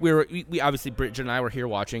 We obviously, Bridget and I were here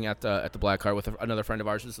watching at the Black Card with another friend of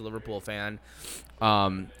ours who's a Liverpool fan,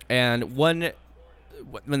 and when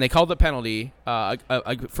they called the penalty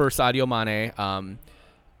for Sadio Mane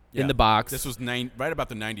in the box. This was right about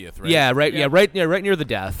the 90th, right? Yeah, right near the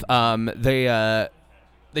death.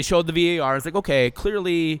 They showed the VAR. It's like, okay,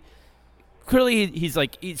 clearly he's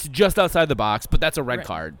just outside the box, but that's a red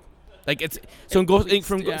card. Like it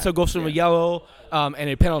goes from a yellow and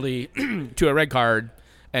a penalty to a red card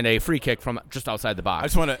and a free kick from just outside the box. I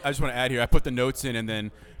just want to add here. I put the notes in, and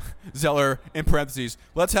then Zeller in parentheses.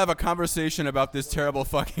 Let's have a conversation about this terrible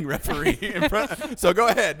fucking referee. So go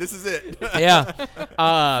ahead. This is it. Yeah.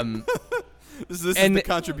 This is the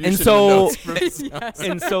contribution.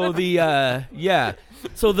 And so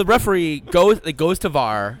So the referee goes to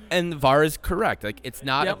VAR, and VAR is correct. Like, it's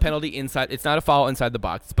not a penalty inside. It's not a foul inside the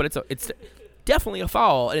box, but it's definitely a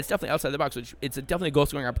foul, and it's definitely outside the box. Which it's definitely a goal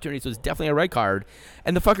scoring opportunity. So it's definitely a red card.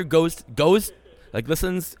 And the fucker goes like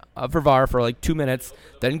listens for VAR for like 2 minutes,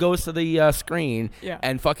 then goes to the screen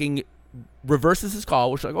and fucking reverses his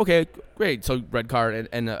call. Which is like, okay, great. So red card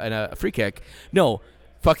and a free kick. No,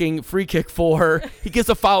 fucking free kick he gives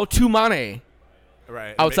a foul to Mane.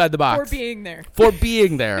 Right. Outside the box. For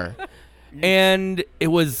being there. And it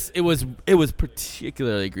was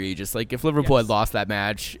particularly egregious. Like, if Liverpool had lost that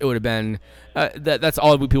match, it would have been that's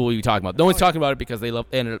all people would be talking about. No one's talking about it because they love,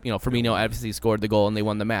 and Firmino obviously scored the goal and they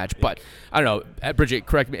won the match. But I don't know, Bridget,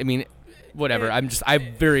 correct me. I mean, whatever. I'm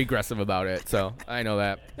very aggressive about it, so I know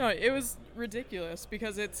that. No, it was ridiculous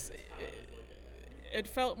because it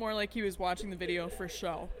felt more like he was watching the video for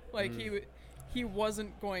show. Like he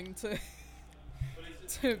wasn't going to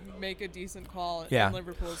make a decent call in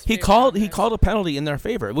Liverpool's he favor. called a penalty in their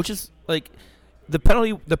favor, which is like the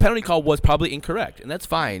penalty call was probably incorrect, and that's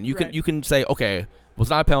fine. You can say, okay, well, it's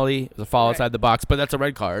not a penalty, it was a foul outside the box, but that's a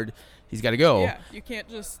red card. He's got to go. Yeah, you can't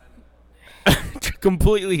just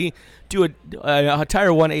completely do a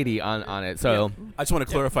tire 180 on it. So I just want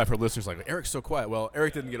to clarify for listeners, like, Eric's so quiet. Well,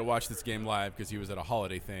 Eric didn't get to watch this game live because he was at a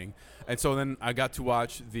holiday thing, and so then I got to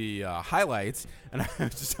watch the highlights, and I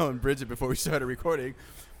was just telling Bridget before we started recording,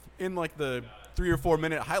 in like the 3 or 4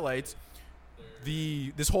 minute highlights,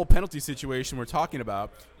 this whole penalty situation we're talking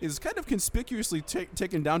about is kind of conspicuously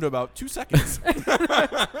taken down to about 2 seconds.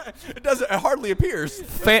 It hardly appears.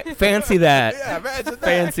 Fancy that. Yeah, imagine that.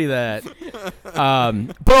 Fancy that.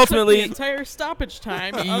 But ultimately, the entire stoppage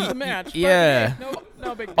time of the match. Yeah.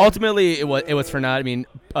 No big deal. Ultimately, it was for naught. I mean,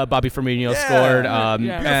 Bobby Firmino scored,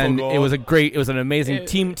 and goal. it was an amazing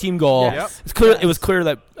team goal. Yes. It was clear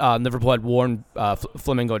that Liverpool had worn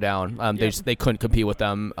Flamengo down. They couldn't compete with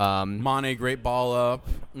them. Mane, great ball up.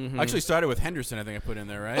 Mm-hmm. Actually started with Henderson, I think I put in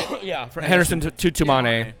there, right? Yeah, Henderson to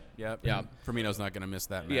Mane. Yep. Yeah. Firmino's not going to miss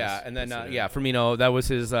that. Yeah, and then Firmino, that was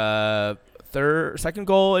his second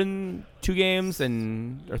goal in 2 games,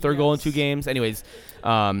 or third goal in 2 games. Anyways,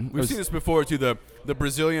 we've seen this before too. The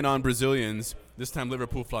Brazilian on Brazilians. This time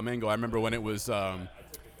Liverpool Flamengo. I remember when it was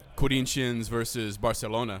Corinthians versus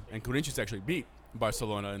Barcelona, and Corinthians actually beat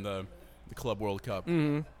Barcelona in the Club World Cup.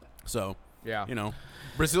 Mm-hmm. So yeah,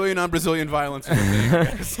 Brazilian on Brazilian violence.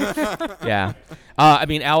 Is a thing, yeah. I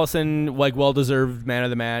mean, Alisson, like, well-deserved man of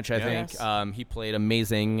the match, I think. Yes. He played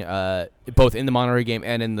amazing, both in the Monterrey game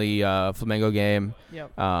and in the Flamengo game.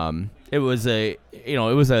 Yep. It was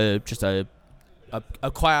just a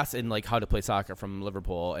class in, like, how to play soccer from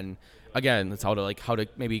Liverpool, and again, it's how to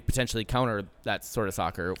maybe potentially counter that sort of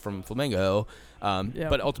soccer from Flamengo.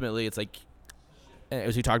 But ultimately, it's like,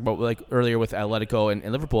 as we talked about, like, earlier with Atletico and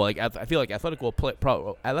Liverpool, like, I feel like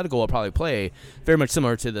Atletico will probably play very much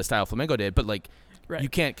similar to the style Flamengo did, but like, you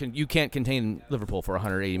can't contain Liverpool for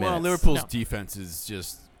 180 minutes. Well, Liverpool's defense is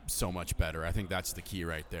just so much better. I think that's the key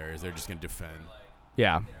right there. Is they're just going to defend.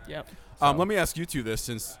 Yeah. Yep. Let me ask you two this,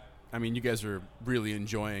 since I mean, you guys are really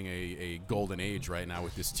enjoying a golden age right now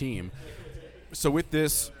with this team. So with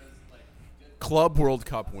this Club World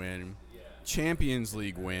Cup win, Champions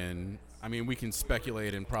League win, I mean, we can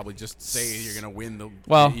speculate and probably just say you're going to win the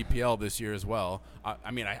EPL this year as well.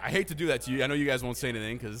 I mean, I hate to do that to you. I know you guys won't say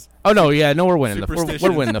anything because. Oh no, yeah, no, we're winning.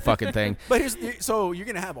 We're winning the fucking thing. But so you're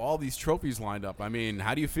going to have all these trophies lined up. I mean,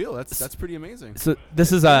 how do you feel? That's pretty amazing. So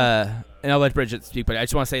this is and I'll let Bridget speak, but I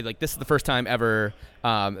just want to say like this is the first time ever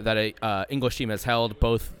that a English team has held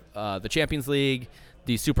both the Champions League,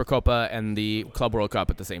 the Supercopa, and the Club World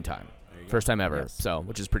Cup at the same time. First time ever. Yes. So,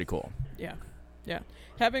 which is pretty cool. Yeah, yeah.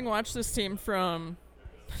 Having watched this team from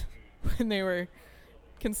when they were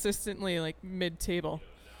consistently like mid-table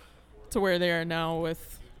to where they are now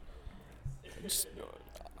with just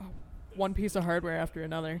one piece of hardware after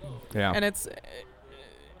another. Yeah.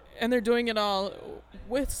 And they're doing it all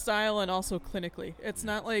with style and also clinically. It's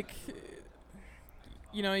not like,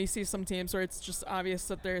 you see some teams where it's just obvious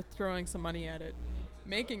that they're throwing some money at it,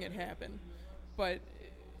 making it happen. But,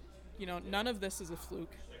 none of this is a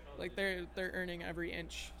fluke. Like they're earning every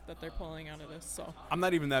inch that they're pulling out of this. So I'm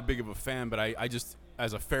not even that big of a fan, but I just,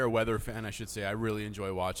 as a fair weather fan, I should say, I really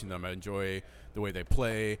enjoy watching them. I enjoy the way they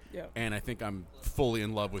play, and I think I'm fully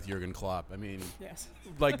in love with Jurgen Klopp. I mean, yes,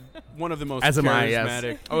 like one of the most as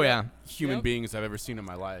charismatic human beings I've ever seen in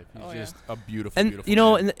my life. He's just a beautiful, and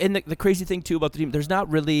beautiful man. and the crazy thing too about the team, there's not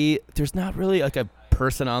really like a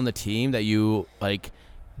person on the team that you like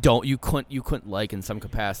you couldn't like in some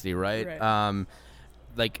capacity, right?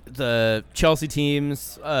 Like the Chelsea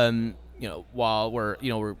teams, while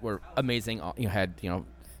we're amazing, had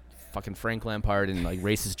fucking Frank Lampard and like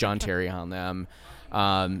racist John Terry on them.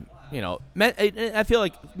 I feel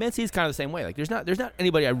like Man City is kind of the same way. Like there's not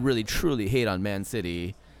anybody I really truly hate on Man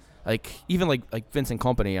City. Like even like Vincent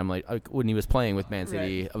Kompany, I'm like when he was playing with Man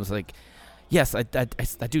City, I was like, yes,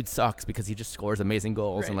 that dude sucks because he just scores amazing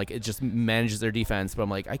goals and like it just manages their defense. But I'm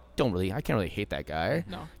like, I can't really hate that guy.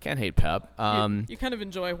 No, can't hate Pep. You kind of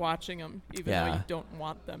enjoy watching them, even though you don't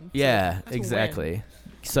want them. To exactly. Win.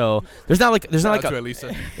 So there's not like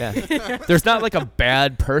Lisa. there's not like a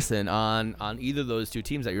bad person on either of those two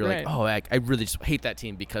teams that you're like, oh, I really just hate that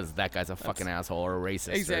team because that guy's a fucking asshole or a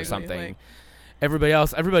racist or something. Like,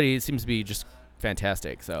 everybody seems to be just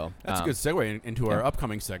fantastic. So that's a good segue into our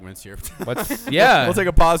upcoming segments here. We'll take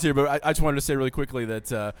a pause here, but I just wanted to say really quickly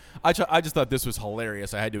that I just thought this was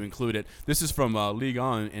hilarious. I had to include it. This is from Ligue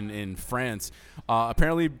 1 in France.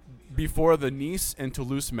 Apparently, before the Nice and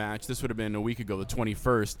Toulouse match, this would have been a week ago, the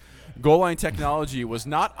 21st, goal line technology was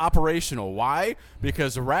not operational. Why?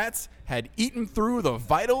 Because rats had eaten through the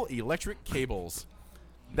vital electric cables.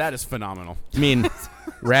 That is phenomenal. I mean,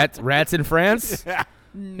 rats in France? Yeah.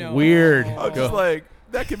 No. Weird. I'm just like,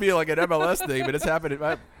 that could be like an MLS thing, but it's happening.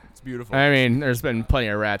 It's beautiful. I mean, there's been plenty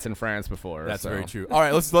of rats in France before. That's very true. All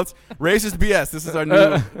right, let's racist BS. This is our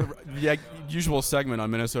new usual segment on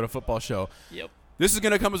Minnesota Football Show. Yep. This is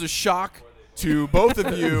going to come as a shock to both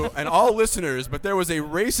of you and all listeners, but there was a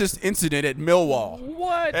racist incident at Millwall.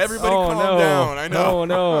 What? Everybody calm down. I know. Oh,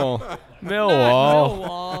 no.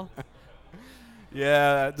 Millwall.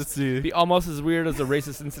 Yeah, let's see. Be almost as weird as a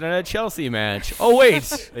racist incident at a Chelsea match. Oh,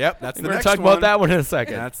 wait. Yep, that's the next one. We're going to talk about that one in a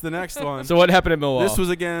second. That's the next one. So what happened at Millwall? This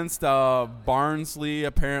was against Barnsley,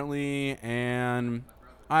 apparently, and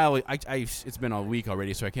it's been a week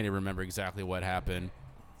already, so I can't even remember exactly what happened.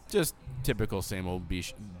 Just typical same old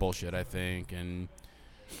bullshit, I think, and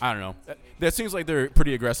I don't know. That seems like they're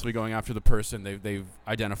pretty aggressively going after the person. They've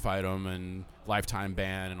identified them and lifetime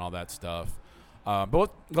ban and all that stuff.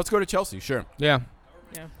 But let's go to Chelsea, sure. Yeah.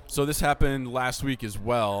 So this happened last week as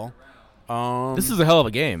well. This is a hell of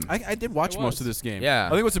a game. I did watch most of this game. Yeah. I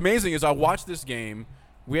think what's amazing is I watched this game.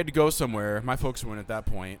 We had to go somewhere. My folks went at that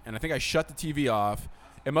point, and I think I shut the TV off.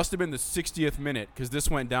 It must have been the 60th minute because this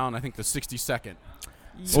went down, I think, the 62nd.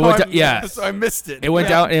 So I missed it. It went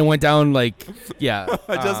down. It went down like, I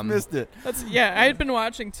just missed it. I had been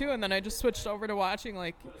watching too, and then I just switched over to watching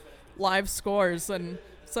like live scores, and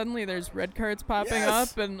suddenly there's red cards popping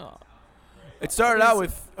up, and it started out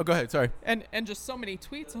with. Oh, go ahead. Sorry. And just so many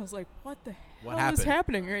tweets. I was like, what the what hell is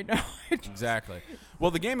happening right now? Exactly.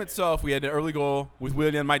 Well, the game itself, we had an early goal with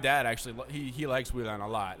Willian. My dad actually, he likes Willian a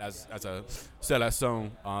lot as a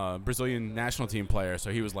Seleção Brazilian national team player.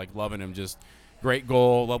 So he was like loving him. Just great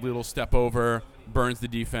goal, lovely little step over, burns the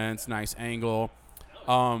defense, nice angle.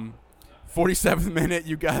 47th minute,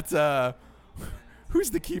 you got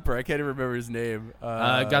who's the keeper? I can't even remember his name.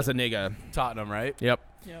 Gazzaniga. Tottenham, right? Yep.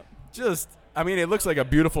 Just, I mean, it looks like a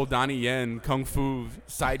beautiful Donnie Yen kung fu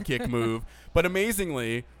sidekick move, but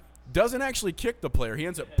amazingly, doesn't actually kick the player. He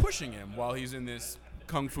ends up pushing him while he's in this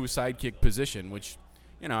kung fu sidekick position, which,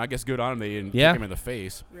 I guess good on him. They didn't Yeah. kick him in the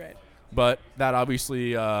face. Right. But that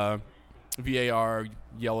obviously VAR,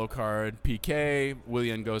 yellow card, PK.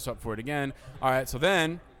 Willian goes up for it again. All right, so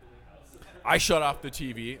then I shut off the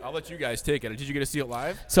TV. I'll let you guys take it. Did you get to see it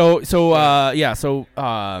live? So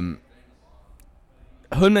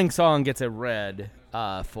Hunmeng Song gets a red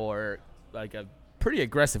for like a pretty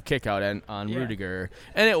aggressive kick out on Rudiger,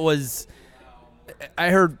 and it was. I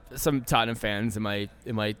heard some Tottenham fans in my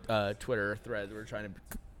Twitter thread were trying to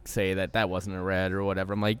say that wasn't a red or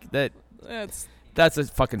whatever. I'm like that's a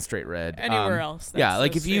fucking straight red. Anywhere else. Yeah,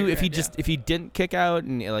 like if he just if he didn't kick out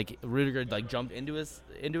and like Rudiger like jumped into his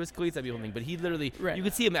cleats, that'd be one thing. But he literally, you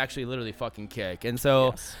could see him actually literally fucking kick, and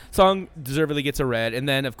so Song deservedly gets a red. And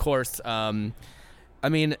then of course, I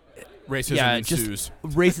mean, racism ensues. Just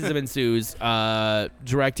racism ensues.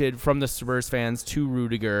 Directed from the Spurs fans to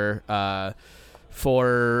Rudiger.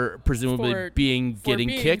 For presumably getting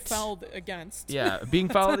kicked, fouled against. Yeah, being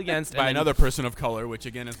fouled against by another person of color, which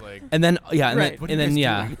again is like. And then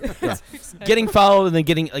getting fouled and then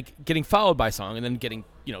getting fouled by Song and then getting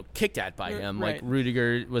kicked at by him. Right. Like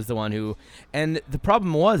Rudiger was the one who, and the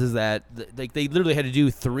problem is that like they literally had to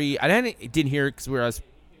do 3. I didn't hear because I was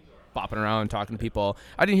bopping around talking to people.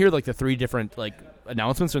 I didn't hear like the 3 different like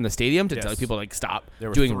announcements from the stadium to tell people like stop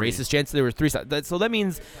doing 3 racist chants. There were 3. So that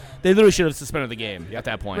means they literally should have suspended the game at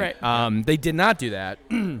that point. Right. They did not do that.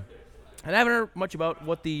 And I haven't heard much about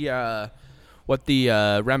what the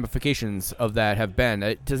ramifications of that have been.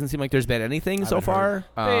 It doesn't seem like there's been anything so far.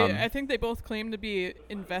 I think they both claim to be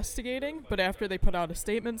investigating, but after they put out a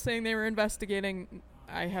statement saying they were investigating,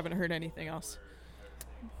 I haven't heard anything else.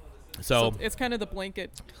 So it's kind of the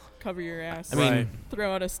blanket cover your ass. I mean,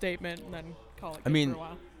 throw out a statement and then call it. I mean, for a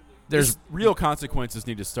while. There's real consequences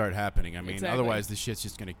need to start happening. I mean, Exactly. otherwise the shit's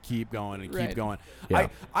just gonna keep going and keep going. Yeah.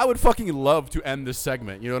 I would fucking love to end this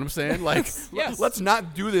segment. You know what I'm saying? Like, Yes. let's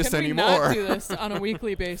not do this Can anymore. we not do this on a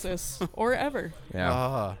weekly basis or ever? Yeah.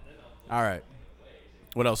 All right.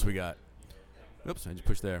 What else we got? Oops, I just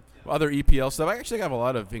pushed there. Other EPL stuff. I actually have a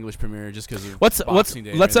lot of English Premier just because of Boxing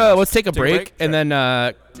Day. Let's take a break and then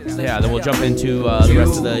then we'll jump into the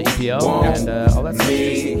rest of the EPL and all that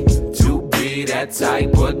stuff. To be that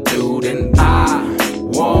type of dude, and I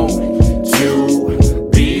want to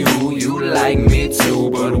be who you like me to,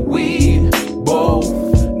 but we both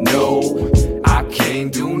know I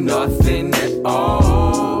can't do nothing at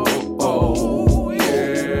all.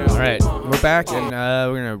 All right, we're back, and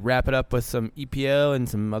we're gonna wrap it up with some EPL and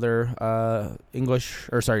some other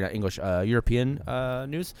European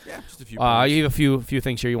news. Yeah, just a few. You have a few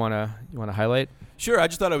things here you wanna highlight. Sure, I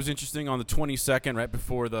just thought it was interesting. On the 22nd, right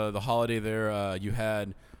before the holiday, there you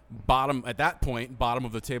had bottom of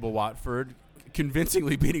the table Watford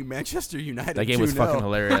convincingly beating Manchester United. That game was fucking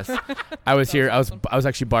hilarious. I was here. I was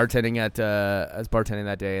actually bartending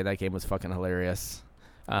that day, and that game was fucking hilarious.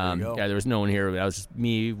 There was no one here. That was just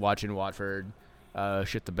me watching Watford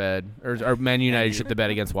shit the bed, or Man United shit the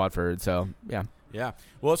bed against Watford. So yeah. Yeah.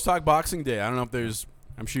 Well, let's talk Boxing Day. I don't know if there's.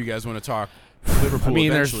 I'm sure you guys want to talk Liverpool. I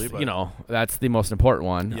mean, eventually, there's that's the most important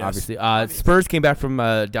one, Yes. obviously. Spurs came back from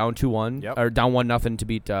down 2-1 Yep. or down 1-0 to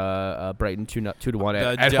beat Brighton 2-1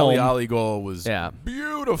 the at Dele home. Alli goal was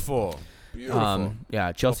beautiful.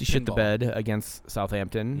 Chelsea shit the pinball. bed against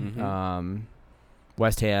Southampton. Mm-hmm.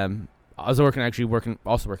 West Ham. I was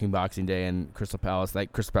working Boxing Day, and Crystal Palace.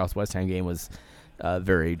 That Crystal Palace West Ham game was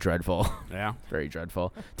very dreadful. Yeah. Very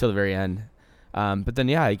dreadful till the very end. But then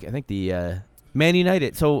I think the Man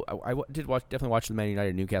United. So I definitely watch the Man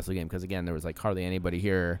United Newcastle game because again there was like hardly anybody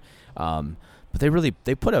here. But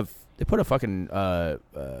they put a fucking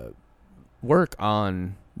work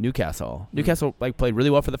on Newcastle. Newcastle played really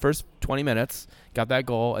well for the first 20 minutes, got that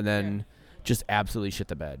goal, and then just absolutely shit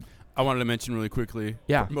the bed. I wanted to mention really quickly,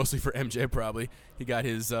 Yeah. mostly for MJ probably, he got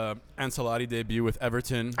his Ancelotti debut with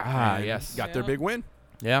Everton. and Yes. Got their big win.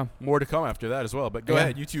 Yeah. More to come after that as well. But go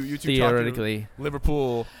ahead, you two Theoretically. talk your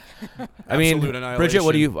Liverpool. I mean, absolute annihilation. Bridget,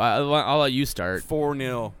 what do you? I'll let you start.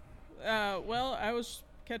 4-0. Well, I was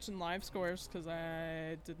catching live scores because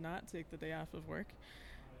I did not take the day off of work.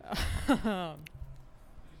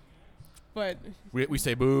 But We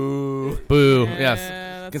say boo. Boo. yeah, Yes.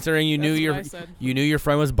 that's- Considering you knew that's what I said. your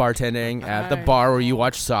friend was bartending at the I bar where you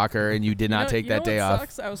watch soccer and you did not take that day what off.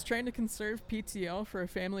 Sucks? I was trying to conserve PTO for a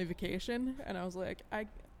family vacation, and I was like,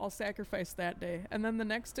 I'll sacrifice that day. And then the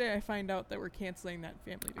next day, I find out that we're canceling that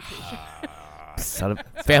family vacation.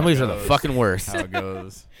 Families are the fucking worst. How it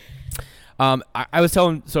goes. I was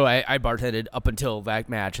telling, so I bartended up until that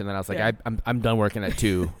match, and then I was like, Yeah. I'm done working at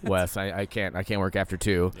 2, Wes. I can't work after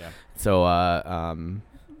 2. Yeah. So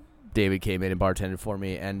David came in and bartended for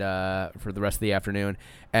me and for the rest of the afternoon,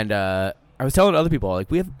 and I I was telling other people,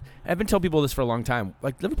 like I've been telling people this for a long time.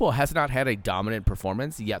 Like Liverpool has not had a dominant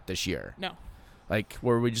performance yet this year. No. Like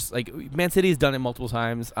where we just like Man City's done it multiple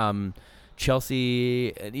times.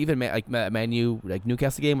 Chelsea and even Man U, like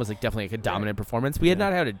Newcastle game was like definitely like a dominant performance. We had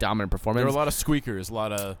not had a dominant performance. There were a lot of squeakers, a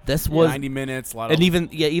lot of 90 minutes, and even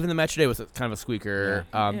the match today was kind of a squeaker.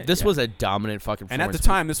 This was a dominant fucking performance. And at the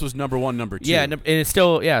time, this was number 1, number 2. Yeah, and it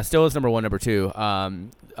still is number 1, number 2.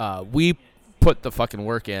 We put the fucking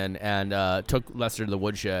work in and took Leicester to the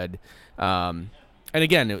woodshed. And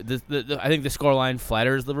again, I think the scoreline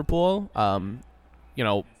flatters Liverpool.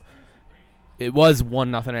 It was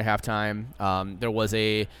 1-0 at halftime. There was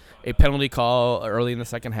a penalty call early in the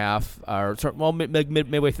second half,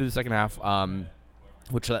 midway through the second half,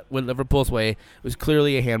 which went Liverpool's way. It was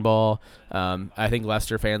clearly a handball. I think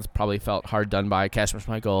Leicester fans probably felt hard done by. Kasper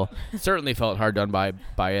Schmeichel certainly felt hard done by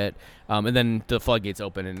it. And then the floodgates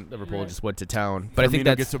opened and Liverpool just went to town. But Firmino I think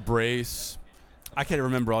that gets a brace. I can't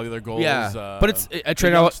remember all the other goals. Yeah, but it's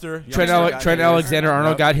Trent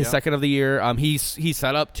Alexander-Arnold got his second of the year. He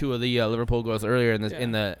set up 2 of the Liverpool goals earlier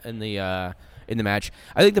in the match.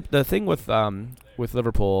 I think the thing with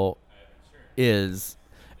Liverpool is,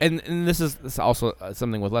 and this is also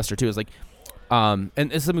something with Leicester too, is like, and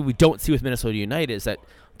it's something we don't see with Minnesota United, is that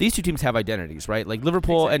these two teams have identities, right? Like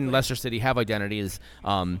Liverpool and Leicester City have identities.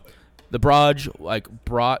 The Brage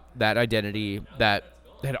brought that identity that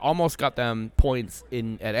had almost got them points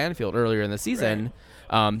at Anfield earlier in the season,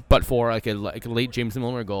 but for like a late James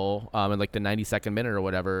Milner goal in like the 92nd minute or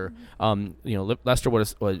whatever, Leicester would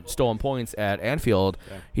have stolen points at Anfield.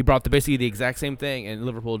 Yeah. He brought basically the exact same thing, and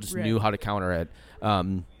Liverpool just knew how to counter it.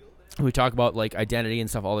 We talk about like identity and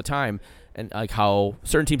stuff all the time, and like how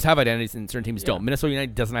certain teams have identities and certain teams don't. Minnesota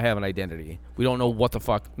United does not have an identity. We don't know what the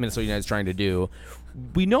fuck Minnesota United is trying to do.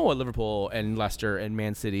 We know what Liverpool and Leicester and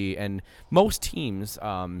Man City and most teams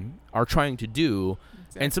are trying to do,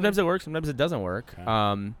 and sometimes it works, sometimes it doesn't work.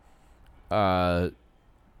 Okay.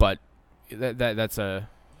 But that's I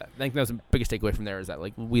think that's the biggest takeaway from there, is that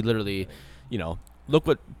like we literally, look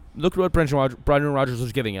what Brendan Rodgers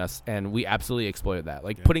was giving us, and we absolutely exploited that.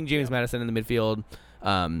 Like putting James Maddison in the midfield,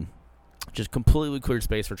 just completely cleared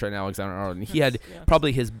space for Trent Alexander-Arnold, and he had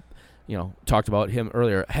probably his. Talked about him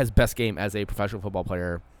earlier, has best game as a professional football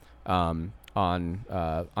player on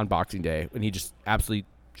Boxing Day, and he just absolutely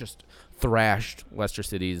just thrashed Leicester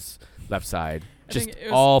City's left side, just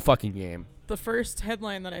all fucking game. The first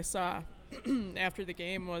headline that I saw after the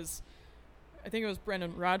game was, I think it was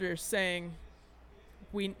Brendan Rodgers saying,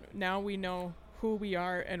 we know who we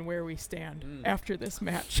are and where we stand after this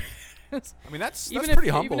match. I mean, that's pretty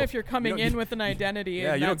humble. Even if you're coming in with an identity.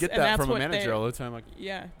 Yeah, you don't get that from a manager all the time.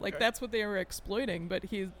 That's what they were exploiting. But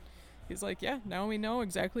he's like, now we know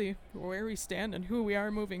exactly where we stand and who we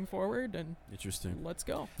are moving forward. And interesting. Let's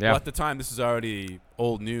go. Yeah. Well, at the time, this is already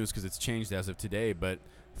old news because it's changed as of today. But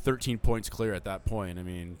 13 points clear at that point. I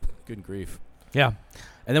mean, good grief. Yeah,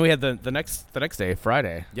 and then we had the next day,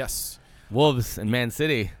 Friday. Yes. Wolves and Man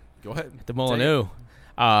City. Go ahead. The Molineux.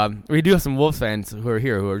 We do have some Wolves fans who are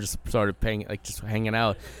here who are just sort of just hanging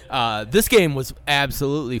out. This game was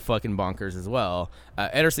absolutely fucking bonkers as well.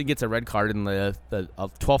 Ederson gets a red card in the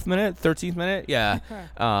 12th minute, 13th minute,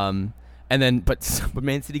 and then but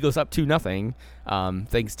Man City goes up 2-0,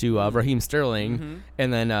 thanks to Raheem Sterling,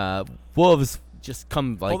 and then Wolves just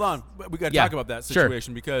come like. Hold on, we got to talk about that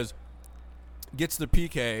situation because. Gets the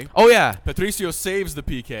PK. Oh yeah, Patricio saves the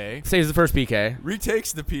PK. Saves the first PK.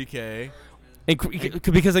 Retakes the PK.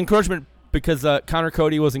 Because encroachment, because Connor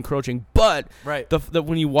Cody was encroaching, but the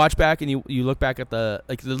when you watch back and you look back at the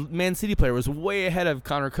Man City player was way ahead of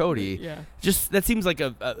Connor Cody. Yeah. Just that seems like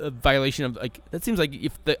a violation of that seems like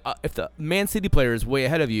if the Man City player is way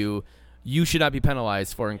ahead of you, you should not be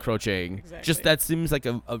penalized for encroaching. Exactly. Just that seems like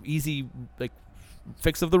a easy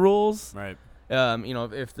fix of the rules. Right.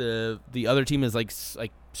 If the other team is like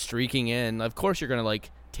streaking in, of course you're gonna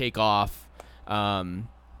take off.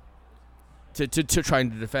 To try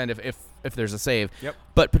and defend if there's a save. Yep.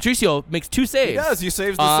 But Patricio makes 2 saves. He does. He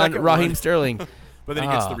saves the on second Raheem one. Sterling. But then he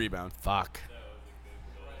gets the rebound. Fuck.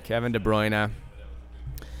 Kevin De Bruyne.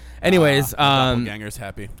 Anyways, Doppelganger's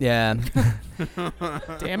happy. Yeah.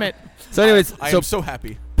 Damn it. So anyways, I am so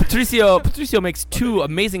happy. Patricio makes 2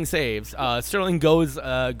 amazing saves. Sterling goes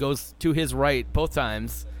to his right both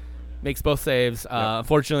times, makes both saves.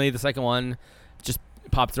 Unfortunately, the second one just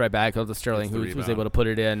pops right back to Sterling, who was able to put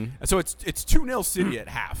it in. And so it's 2-0 City at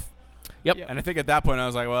half. Yep. And I think at that point I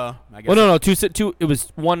was like, well, I guess. Well, no, 2. It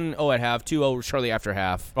was 1-0 at half, 2-0 shortly after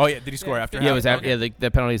half. Oh yeah, did he score after half? Yeah, it was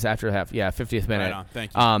the penalties after half. Yeah, 50th minute. Right on.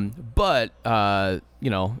 Thank you. But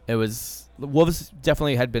it was Wolves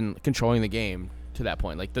definitely had been controlling the game to that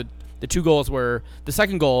point. Like the two goals were the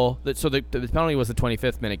second goal. So the penalty was the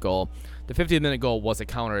 25th minute goal. The 50th minute goal was a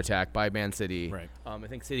counterattack by Man City. Right. I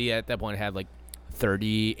think City at that point had like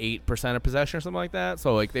 38% of possession or something like that.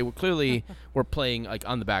 So like they were clearly were playing like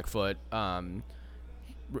on the back foot.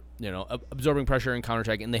 Absorbing pressure and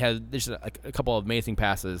counterattack, and they had just a couple of amazing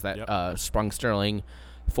passes that sprung Sterling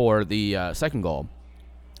for the second goal.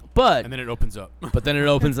 And then it opens up. Then it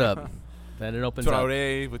opens up.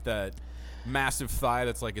 Traoré with that massive thigh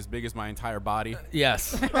that's like as big as my entire body.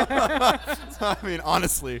 Yes. I mean,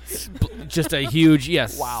 honestly. Just a huge,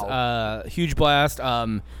 yes. Wow. Huge blast.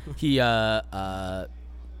 He,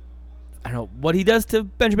 I don't know what he does to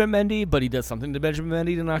Benjamin Mendy, but he does something to Benjamin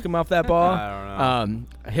Mendy to knock him off that ball. I don't know.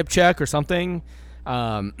 A hip check or something.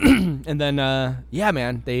 And then,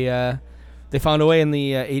 man, they found a way in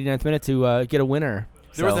the 89th minute to get a winner.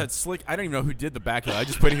 There was that slick. I don't even know who did the back heel. I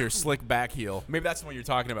just put it here, slick back heel. Maybe that's the one you're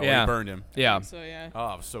talking about. Where he burned him. Yeah. So yeah.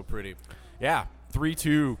 Oh, it was so pretty. Yeah,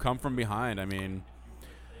 3-2. Come from behind. I mean,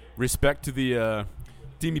 respect to the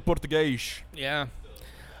time Português. Yeah.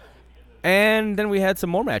 And then we had some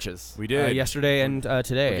more matches. We did yesterday and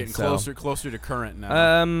today. We're getting closer to current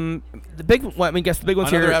now. The big one. I guess the big one's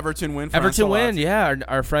Another here. Everton win. For Everton Ancelotti. win. Yeah,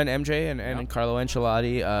 our friend MJ and Carlo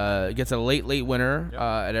Ancelotti gets a late winner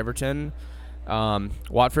at Everton.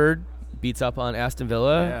 Watford beats up on Aston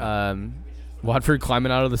Villa. Yeah. Watford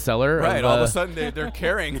climbing out of the cellar. Right. All of a sudden they're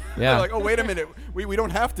caring. Yeah. They're like, oh, wait a minute. We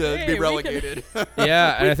don't have to be relegated.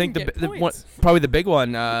 Yeah, and I think the one, probably the big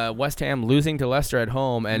one, West Ham losing to Leicester at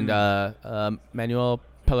home, and Manuel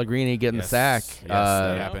Pellegrini getting the sack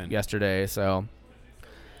that happened yesterday. So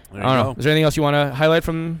I don't know. Is there anything else you want to highlight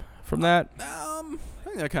from that? I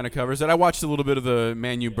think that kind of covers it. I watched a little bit of the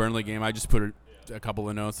Man U Burnley game. I just put a couple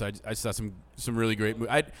of notes. I saw some really great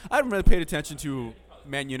moves. I haven't really paid attention to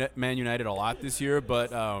Man United a lot this year,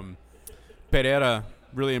 but Pereira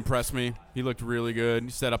really impressed me. He looked really good. He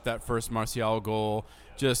set up that first Martial goal,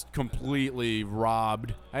 just completely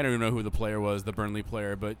robbed. I don't even know who the player was, the Burnley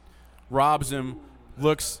player, but robs him,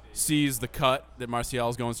 sees the cut that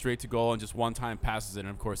Martial's going straight to goal, and just one time passes it, and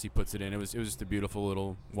of course he puts it in. It was just a beautiful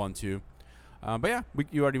little 1-2. But yeah,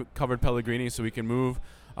 you already covered Pellegrini, so we can move.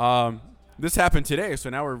 This happened today, so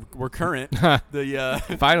now we're current.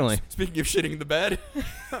 Finally. Speaking of shitting the bed,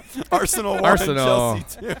 Arsenal won,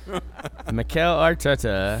 Chelsea 2. Mikel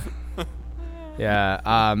Arteta. Yeah.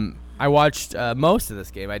 I watched most of this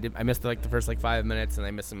game. I missed the first 5 minutes, and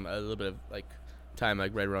I missed a little bit of time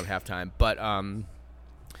right around halftime. But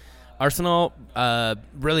Arsenal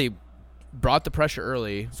really brought the pressure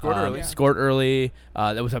early. Scored early.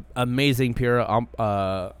 That was an amazing Pierre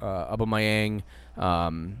Aubameyang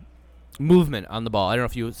movement on the ball. I don't know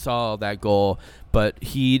if you saw that goal, but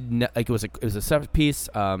it was a set piece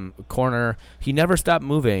corner. He never stopped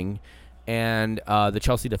moving, and the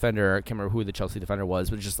Chelsea defender, I can't remember who the Chelsea defender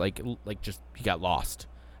was, but just he got lost.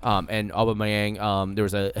 And Aubameyang, there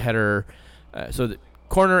was a header, so the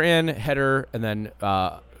corner in, header, and then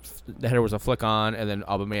the header was a flick on, and then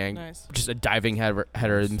Aubameyang just a diving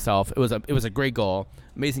header himself. It was a great goal,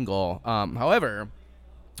 amazing goal. However,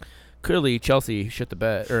 clearly Chelsea shit the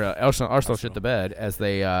bed, or Arsenal shit the bed, as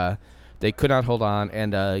they could not hold on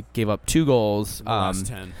and gave up 2 goals in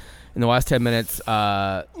the last 10 minutes.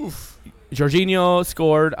 Jorginho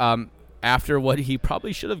scored after what he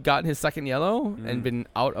probably should have gotten his second yellow and been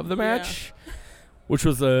out of the match, which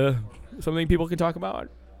was something people can talk about.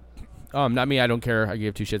 Not me. I don't care. I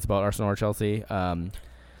give 2 shits about Arsenal or Chelsea.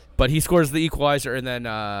 But he scores the equalizer, and then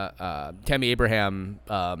Tammy Abraham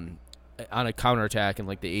on a counterattack in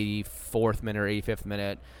the 84th minute or 85th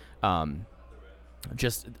minute.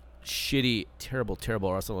 Just shitty, terrible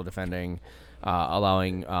Arsenal defending,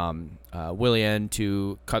 allowing Willian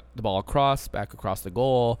to cut the ball back across the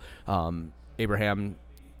goal. Abraham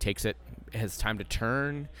takes it, has time to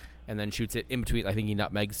turn, and then shoots it in between. I think he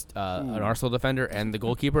nutmegs an Arsenal defender and the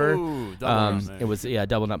goalkeeper. Ooh, double nutmeg. It was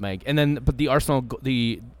double nutmeg. And then, but the Arsenal,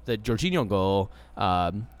 the Jorginho goal,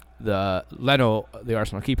 the Leno, the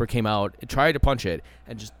Arsenal keeper, came out, tried to punch it,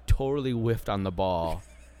 and just totally whiffed on the ball.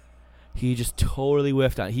 He just totally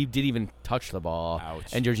whiffed on it. He didn't even touch the ball.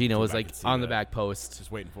 Ouch. And Jorginho was on the back post,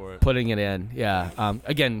 just waiting for it, putting it in. Yeah.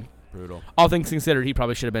 Again, brutal. All things considered, he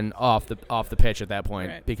probably should have been off the pitch at that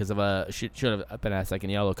point because of should have been a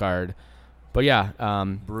second yellow card. But yeah,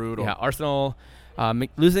 brutal. Yeah, Arsenal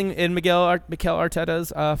losing in Mikel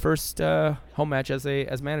Arteta's first home match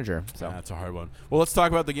as manager. So that's a hard one. Well, let's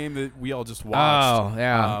talk about the game that we all just watched. Oh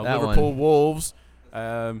yeah, Liverpool Wolves.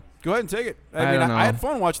 Go ahead and take it. I had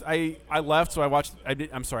fun watching. I left, so I watched.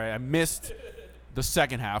 I'm sorry, I missed the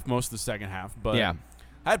second half, most of the second half. But yeah,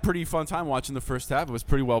 I had pretty fun time watching the first half. It was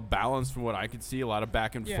pretty well balanced from what I could see. A lot of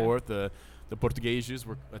back and forth. The Portugueses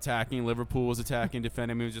were attacking. Liverpool was attacking,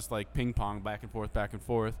 defending. It was just like ping pong, back and forth, back and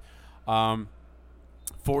forth.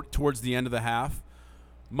 Towards the end of the half,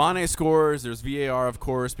 Mane scores. There's VAR, of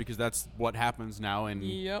course, because that's what happens now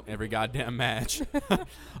in every goddamn match.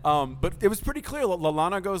 But it was pretty clear.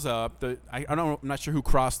 Lallana goes up. I'm not sure who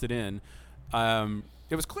crossed it in.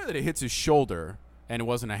 It was clear that it hits his shoulder, and it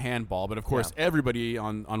wasn't a handball. But of course, everybody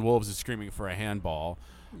on Wolves is screaming for a handball.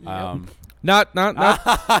 Not.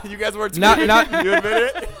 You guys weren't. Not. You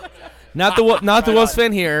admit it. Not the Wolves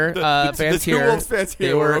fan here. The fans two here. Wolves fans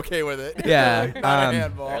here were okay with it. Yeah. Not a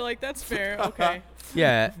handball. They're like, that's fair. Okay.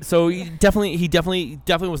 Yeah, so he definitely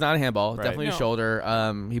was not a handball. Right. Definitely a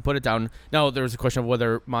shoulder. He put it down. Now there was a question of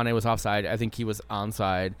whether Mane was offside. I think he was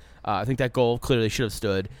onside. I think that goal clearly should have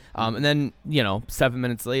stood. And then 7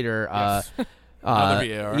 minutes later, another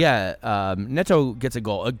VAR. Yeah, Neto gets a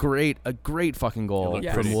goal. A great fucking goal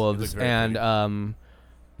from Wolves. And and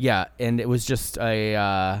it was just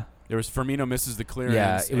a. There was Firmino misses the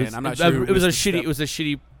clearance. Yeah, and I'm not sure. It was a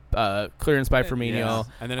shitty clearance by Firmino. Yeah.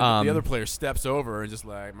 And then the other player steps over and just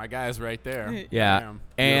like, my guy's right there. Yeah.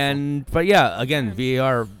 But again,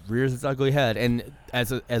 VAR rears its ugly head. And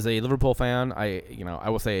as a Liverpool fan, I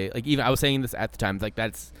will say, like, even I was saying this at the time, like,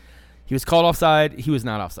 he was called offside. He was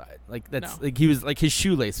not offside. Like, like, he was like, his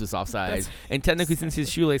shoelace was offside. And technically, since his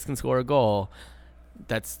shoelace can score a goal,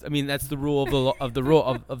 that's the rule of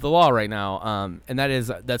the law right now. And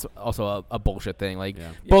that's also a bullshit thing. Like,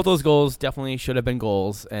 both those goals definitely should have been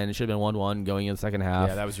goals, and it should have been 1-1 going in the second half.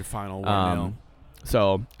 Yeah, that was your final 1-0.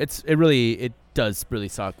 So it does really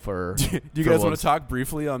suck for. Do you guys want to talk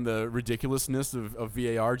briefly on the ridiculousness of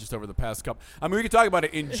VAR just over the past couple? I mean, we could talk about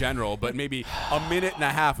it in general, but maybe a minute and a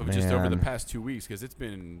half of just over the past 2 weeks, because it's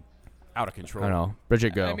been out of control. I don't know.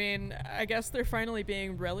 Bridget, go. I mean, I guess they're finally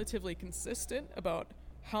being relatively consistent about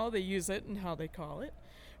how they use it and how they call it.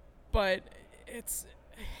 But it's,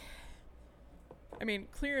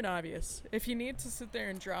 clear and obvious. If you need to sit there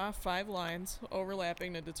and draw 5 lines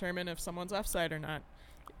overlapping to determine if someone's offside or not,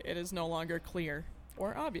 it is no longer clear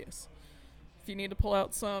or obvious. If you need to pull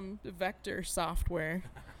out some vector software,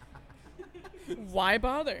 why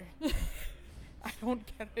bother? I don't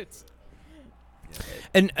get it.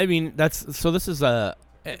 And I mean, this is a.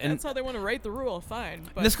 And that's how they want to write the rule, fine.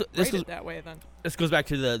 But this write goes it that way then. This goes back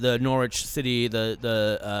to the Norwich City,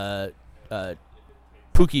 the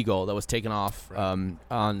Pookie goal that was taken off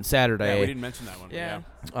on Saturday. Yeah, we didn't mention that one. Yeah.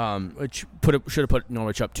 Which should have put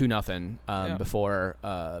Norwich up 2-0 before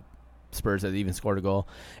Spurs had even scored a goal.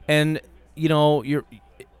 And you're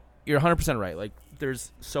 100% right. Like,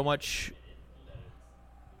 there's so much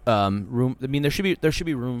room. I mean, there should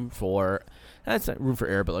be room for. That's not room for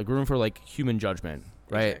error, but like room for like human judgment,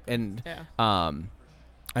 right? Exactly. And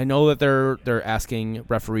I know that they're asking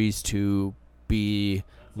referees to be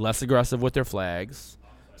less aggressive with their flags,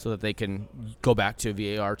 so that they can go back to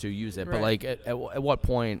VAR to use it. Right. But like, at what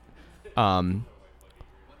point? At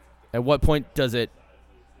what point does it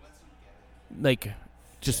like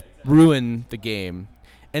just ruin the game?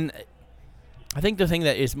 And I think the thing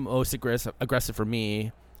that is most aggressive for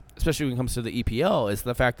me, especially when it comes to the EPL, is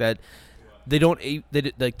the fact that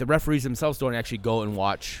the referees themselves don't actually go and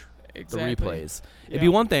watch the replays. It'd be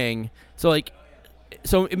one thing. So it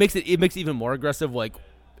makes it even more aggressive. Like,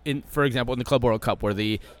 for example, in the Club World Cup, where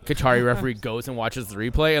the Qatari referee goes and watches the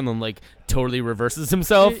replay and then like totally reverses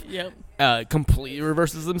himself. Yep. Completely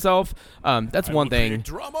reverses himself. That's one thing.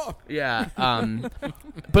 Drama. Yeah. But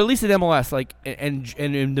at least in MLS, like, and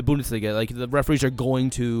in the Bundesliga, like, the referees are going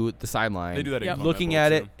to the sideline. They do that. Looking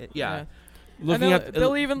at it. Yeah. Looking at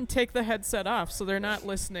they'll even take the headset off, so they're not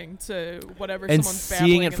listening to whatever and someone's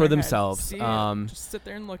seeing it for in their themselves. Head. Just sit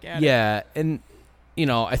there and look at it. Yeah, and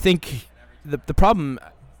I think the problem,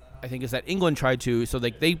 I think, is that England tried to. So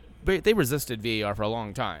like they resisted VAR for a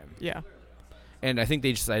long time. Yeah. And I think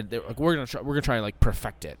they decided like, we're gonna try and like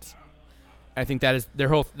perfect it. I think that is their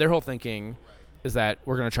whole thinking is that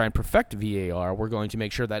we're gonna try and perfect VAR. We're going to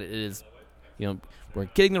make sure that it is, we're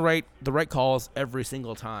getting the right calls every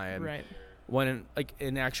single time. Right. When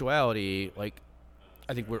in actuality, like,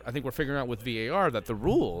 I think we're figuring out with VAR that the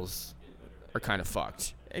rules are kind of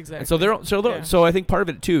fucked. Exactly. And so I think part of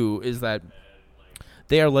it too is that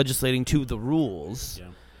they are legislating to the rules.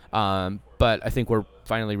 Yeah. But I think we're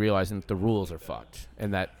finally realizing that the rules are fucked,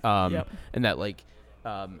 and that my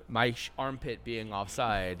armpit being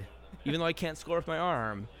offside, even though I can't score with my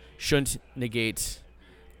arm, shouldn't negate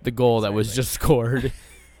the goal that was just scored.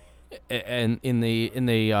 And in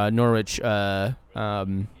the Norwich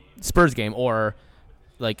Spurs game, or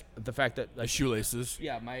like the fact that The shoelaces.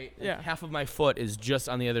 yeah, half of my foot is just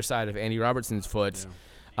on the other side of Andy Robertson's foot.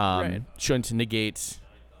 Yeah. Right. Shouldn't negate,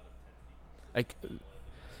 like,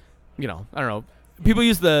 I don't know. People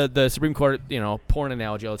use the Supreme Court, porn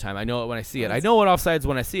analogy all the time. I know it when I see it. I know what offsides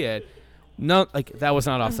when I see it. No, like that was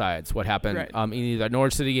not offsides. What happened in either the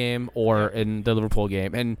Norwich City game or in the Liverpool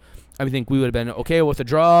game, and I think we would have been okay with a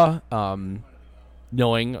draw,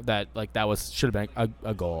 knowing that like that should have been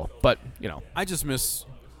a goal. But I just miss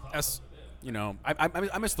I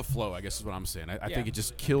miss the flow, I guess is what I'm saying. I think it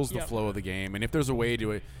just kills the flow of the game. And if there's a way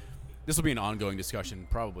to it, this will be an ongoing discussion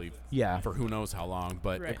probably for who knows how long.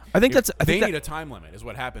 But I think they need a time limit is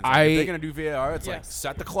what happens. Like, if they're going to do VAR, it's like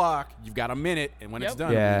set the clock. You've got a minute. And when it's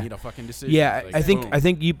done, you need a fucking decision. Yeah, like, I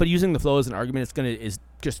think but using the flow as an argument is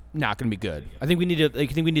just not going to be good. I think we need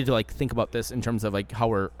to think about this in terms of like how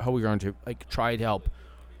we're going to like try to help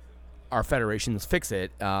our federations fix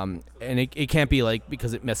it, and it can't be like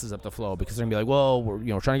because it messes up the flow because they're gonna be like, well,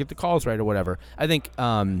 we're trying to get the calls right or whatever. I think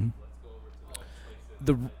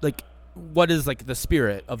what is like the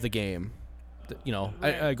spirit of the game.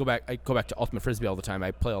 I go back to Ultimate Frisbee all the time.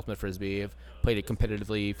 I play Ultimate Frisbee. I've played it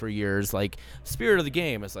competitively for years. Like spirit of the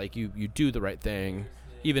game is like you do the right thing,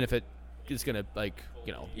 even if it is gonna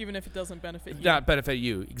even if it doesn't benefit you. Not benefit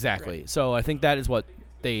you exactly. Right. So I think that is what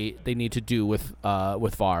they need to do with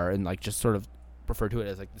VAR and like just sort of refer to it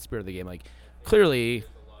as like the spirit of the game. Like clearly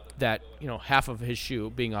that half of his shoe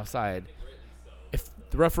being offside. If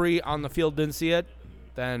the referee on the field didn't see it,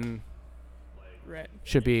 then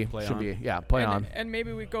should be play on. And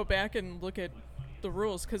maybe we go back and look at the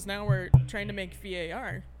rules because now we're trying to make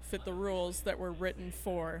VAR fit the rules that were written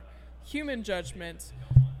for human judgment,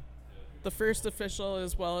 the first official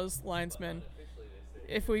as well as linesman.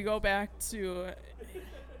 If we go back to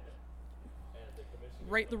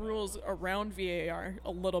write the rules around VAR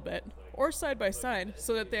a little bit or side by side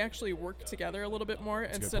so that they actually work together a little bit more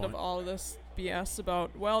instead of all of this BS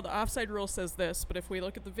about, well, the offside rule says this, but if we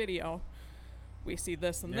look at the video, we see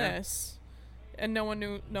this and this, and no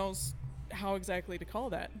one knows how exactly to call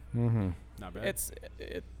that. Mm-hmm. Not bad. It's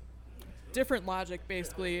different logic,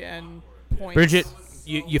 basically, and points. Bridget,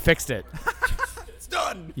 you fixed it. It's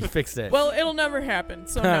done. You fixed it. Well, it'll never happen,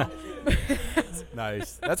 so no.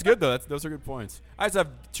 Nice. That's good, though. Those are good points. I just have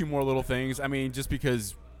two more little things. I mean, just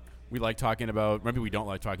because we like talking about, maybe we don't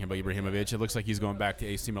like talking about Ibrahimovic. It looks like he's going back to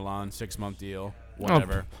AC Milan, 6-month deal,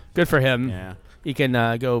 whatever. Oh, good for him. Yeah. He can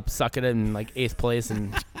go suck it in like 8th place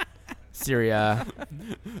in Syria.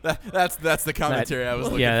 That's the commentary I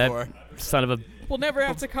was looking for. Son of a. We'll never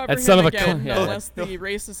have to cover that him son of a again yeah. unless the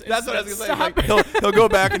racist. That's what I was going to say. Like, he'll go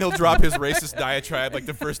back and he'll drop his racist diatribe like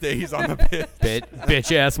the first day he's on the pitch.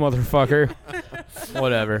 Bitch ass motherfucker.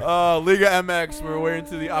 Whatever. Liga MX. We're waiting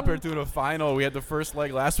to the Apertura final. We had the first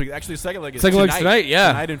leg last week. Actually, the second leg is tonight. Yeah.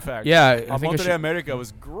 Tonight, in fact. Yeah. Monterrey America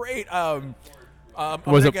was great.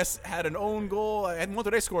 Rodriguez had an own goal, and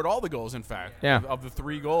Monterrey scored all the goals, in fact, of the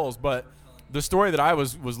 3 goals. But the story that I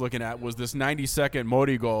was looking at was this 90-second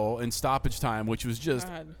Mori goal in stoppage time, which was just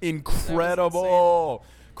incredible.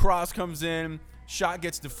 Cross comes in, shot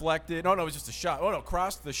gets deflected. No, it was just a shot. Oh, no,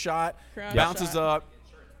 cross the shot, bounces up.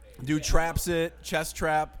 Dude traps it, chest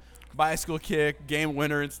trap. Bicycle kick, game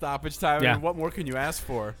winner in stoppage time. Yeah. I mean, what more can you ask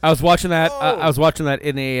for? I was watching that. I was watching that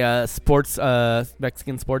in a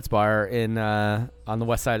Mexican sports bar on the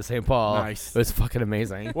west side of St. Paul. Nice. It was fucking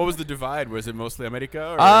amazing. What was the divide? Was it mostly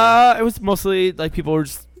America? Or? It was mostly like people were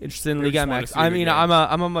just interested in Liga MX. I mean, I'm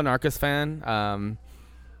a Monarcas fan,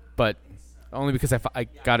 but only because I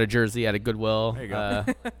got a jersey at a Goodwill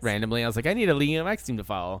randomly. I was like, I need a Liga MX team to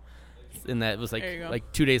follow, and that was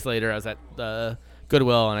like 2 days later. I was at the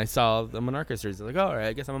Goodwill and I saw the Monarcas jersey. Like, all right,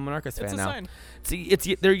 I guess I'm a Monarcas fan now. Sign.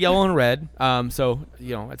 See, they're yellow and red, so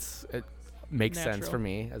it makes sense for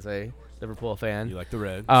me as a Liverpool fan. You like the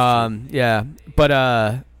red? Yeah, but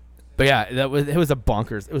yeah, it was a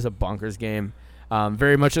bonkers game.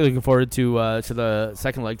 Very much looking forward to the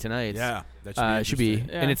second leg tonight. Yeah, that should be.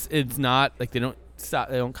 And it's not like they don't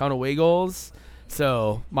count away goals,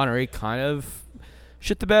 so Monterrey kind of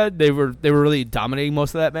shit the bed. They were really dominating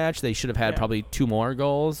most of that match. They should have had probably 2 more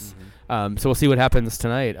goals. Mm-hmm. So we'll see what happens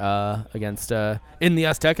tonight against in the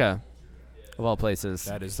Azteca of all places.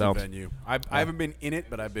 That is the venue. I haven't been in it,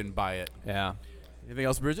 but I've been by it. Yeah. Anything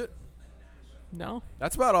else, Bridget? No.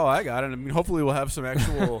 That's about all I got. And I mean, hopefully we'll have some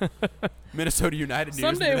actual Minnesota United news.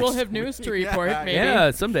 Someday we'll have news to report. Maybe. Yeah,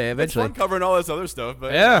 someday eventually. It's fun covering all this other stuff,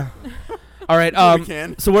 but yeah. All right. We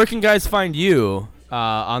can. So where can guys find you?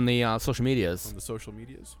 On the social medias. On the social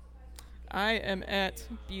medias. I am at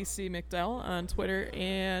BC McDowell on Twitter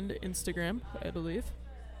and Instagram, I believe.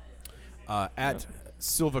 At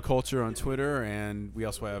Silva Culture on Twitter, and we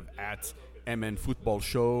also have at MN Football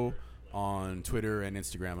Show on Twitter and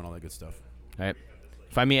Instagram and all that good stuff. All right.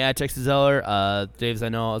 Find me at Texas Zeller. Daves I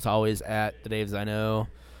Know is always at the Daves I Know.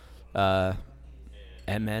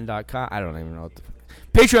 MN.com. I don't even know what the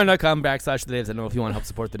Patreon.com/the Daves I Know if you want to help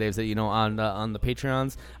support the Daves that you know on the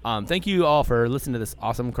Patreons. Thank you all for listening to this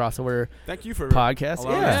awesome crossover. Thank you for podcast.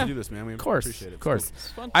 allowing us to do this, man. We appreciate it. Of course.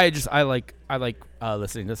 Cool. I like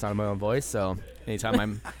listening to the sound of my own voice. So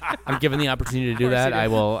anytime I'm given the opportunity to do that, I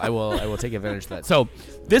will take advantage of that. So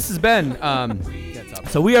this has been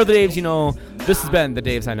so we are the Daves you know. This has been the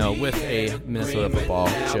Daves I Know with a Minnesota football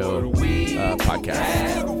show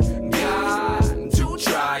podcast.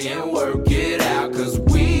 Try and work it out, 'cause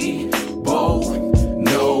we both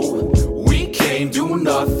know we can't do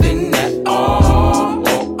nothing at all.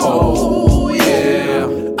 Oh yeah.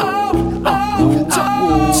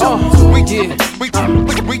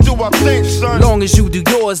 We do our thing, son. Long as you do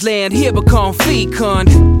yours, land here become fecund.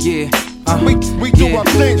 Yeah. We do our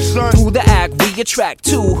thing, son. Through the act, we attract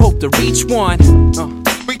two, hope to reach one.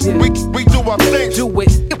 We do our thing.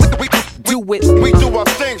 Do it. We do our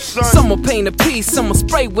thing, son. Some will paint a piece, some will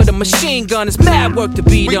spray with a machine gun. It's mad work to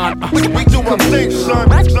be done. We do our thing, son.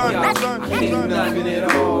 I can't do nothing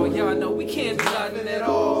at all. Y'all know we can't do nothing at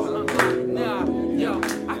all. Nah, yo,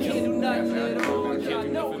 I can't do nothing at all. Y'all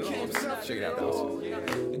know we can't do nothing at all.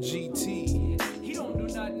 GT. He don't do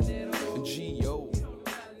nothing at all. G.O.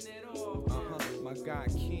 My guy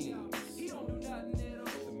King. He don't do nothing at all.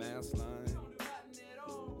 The mass line.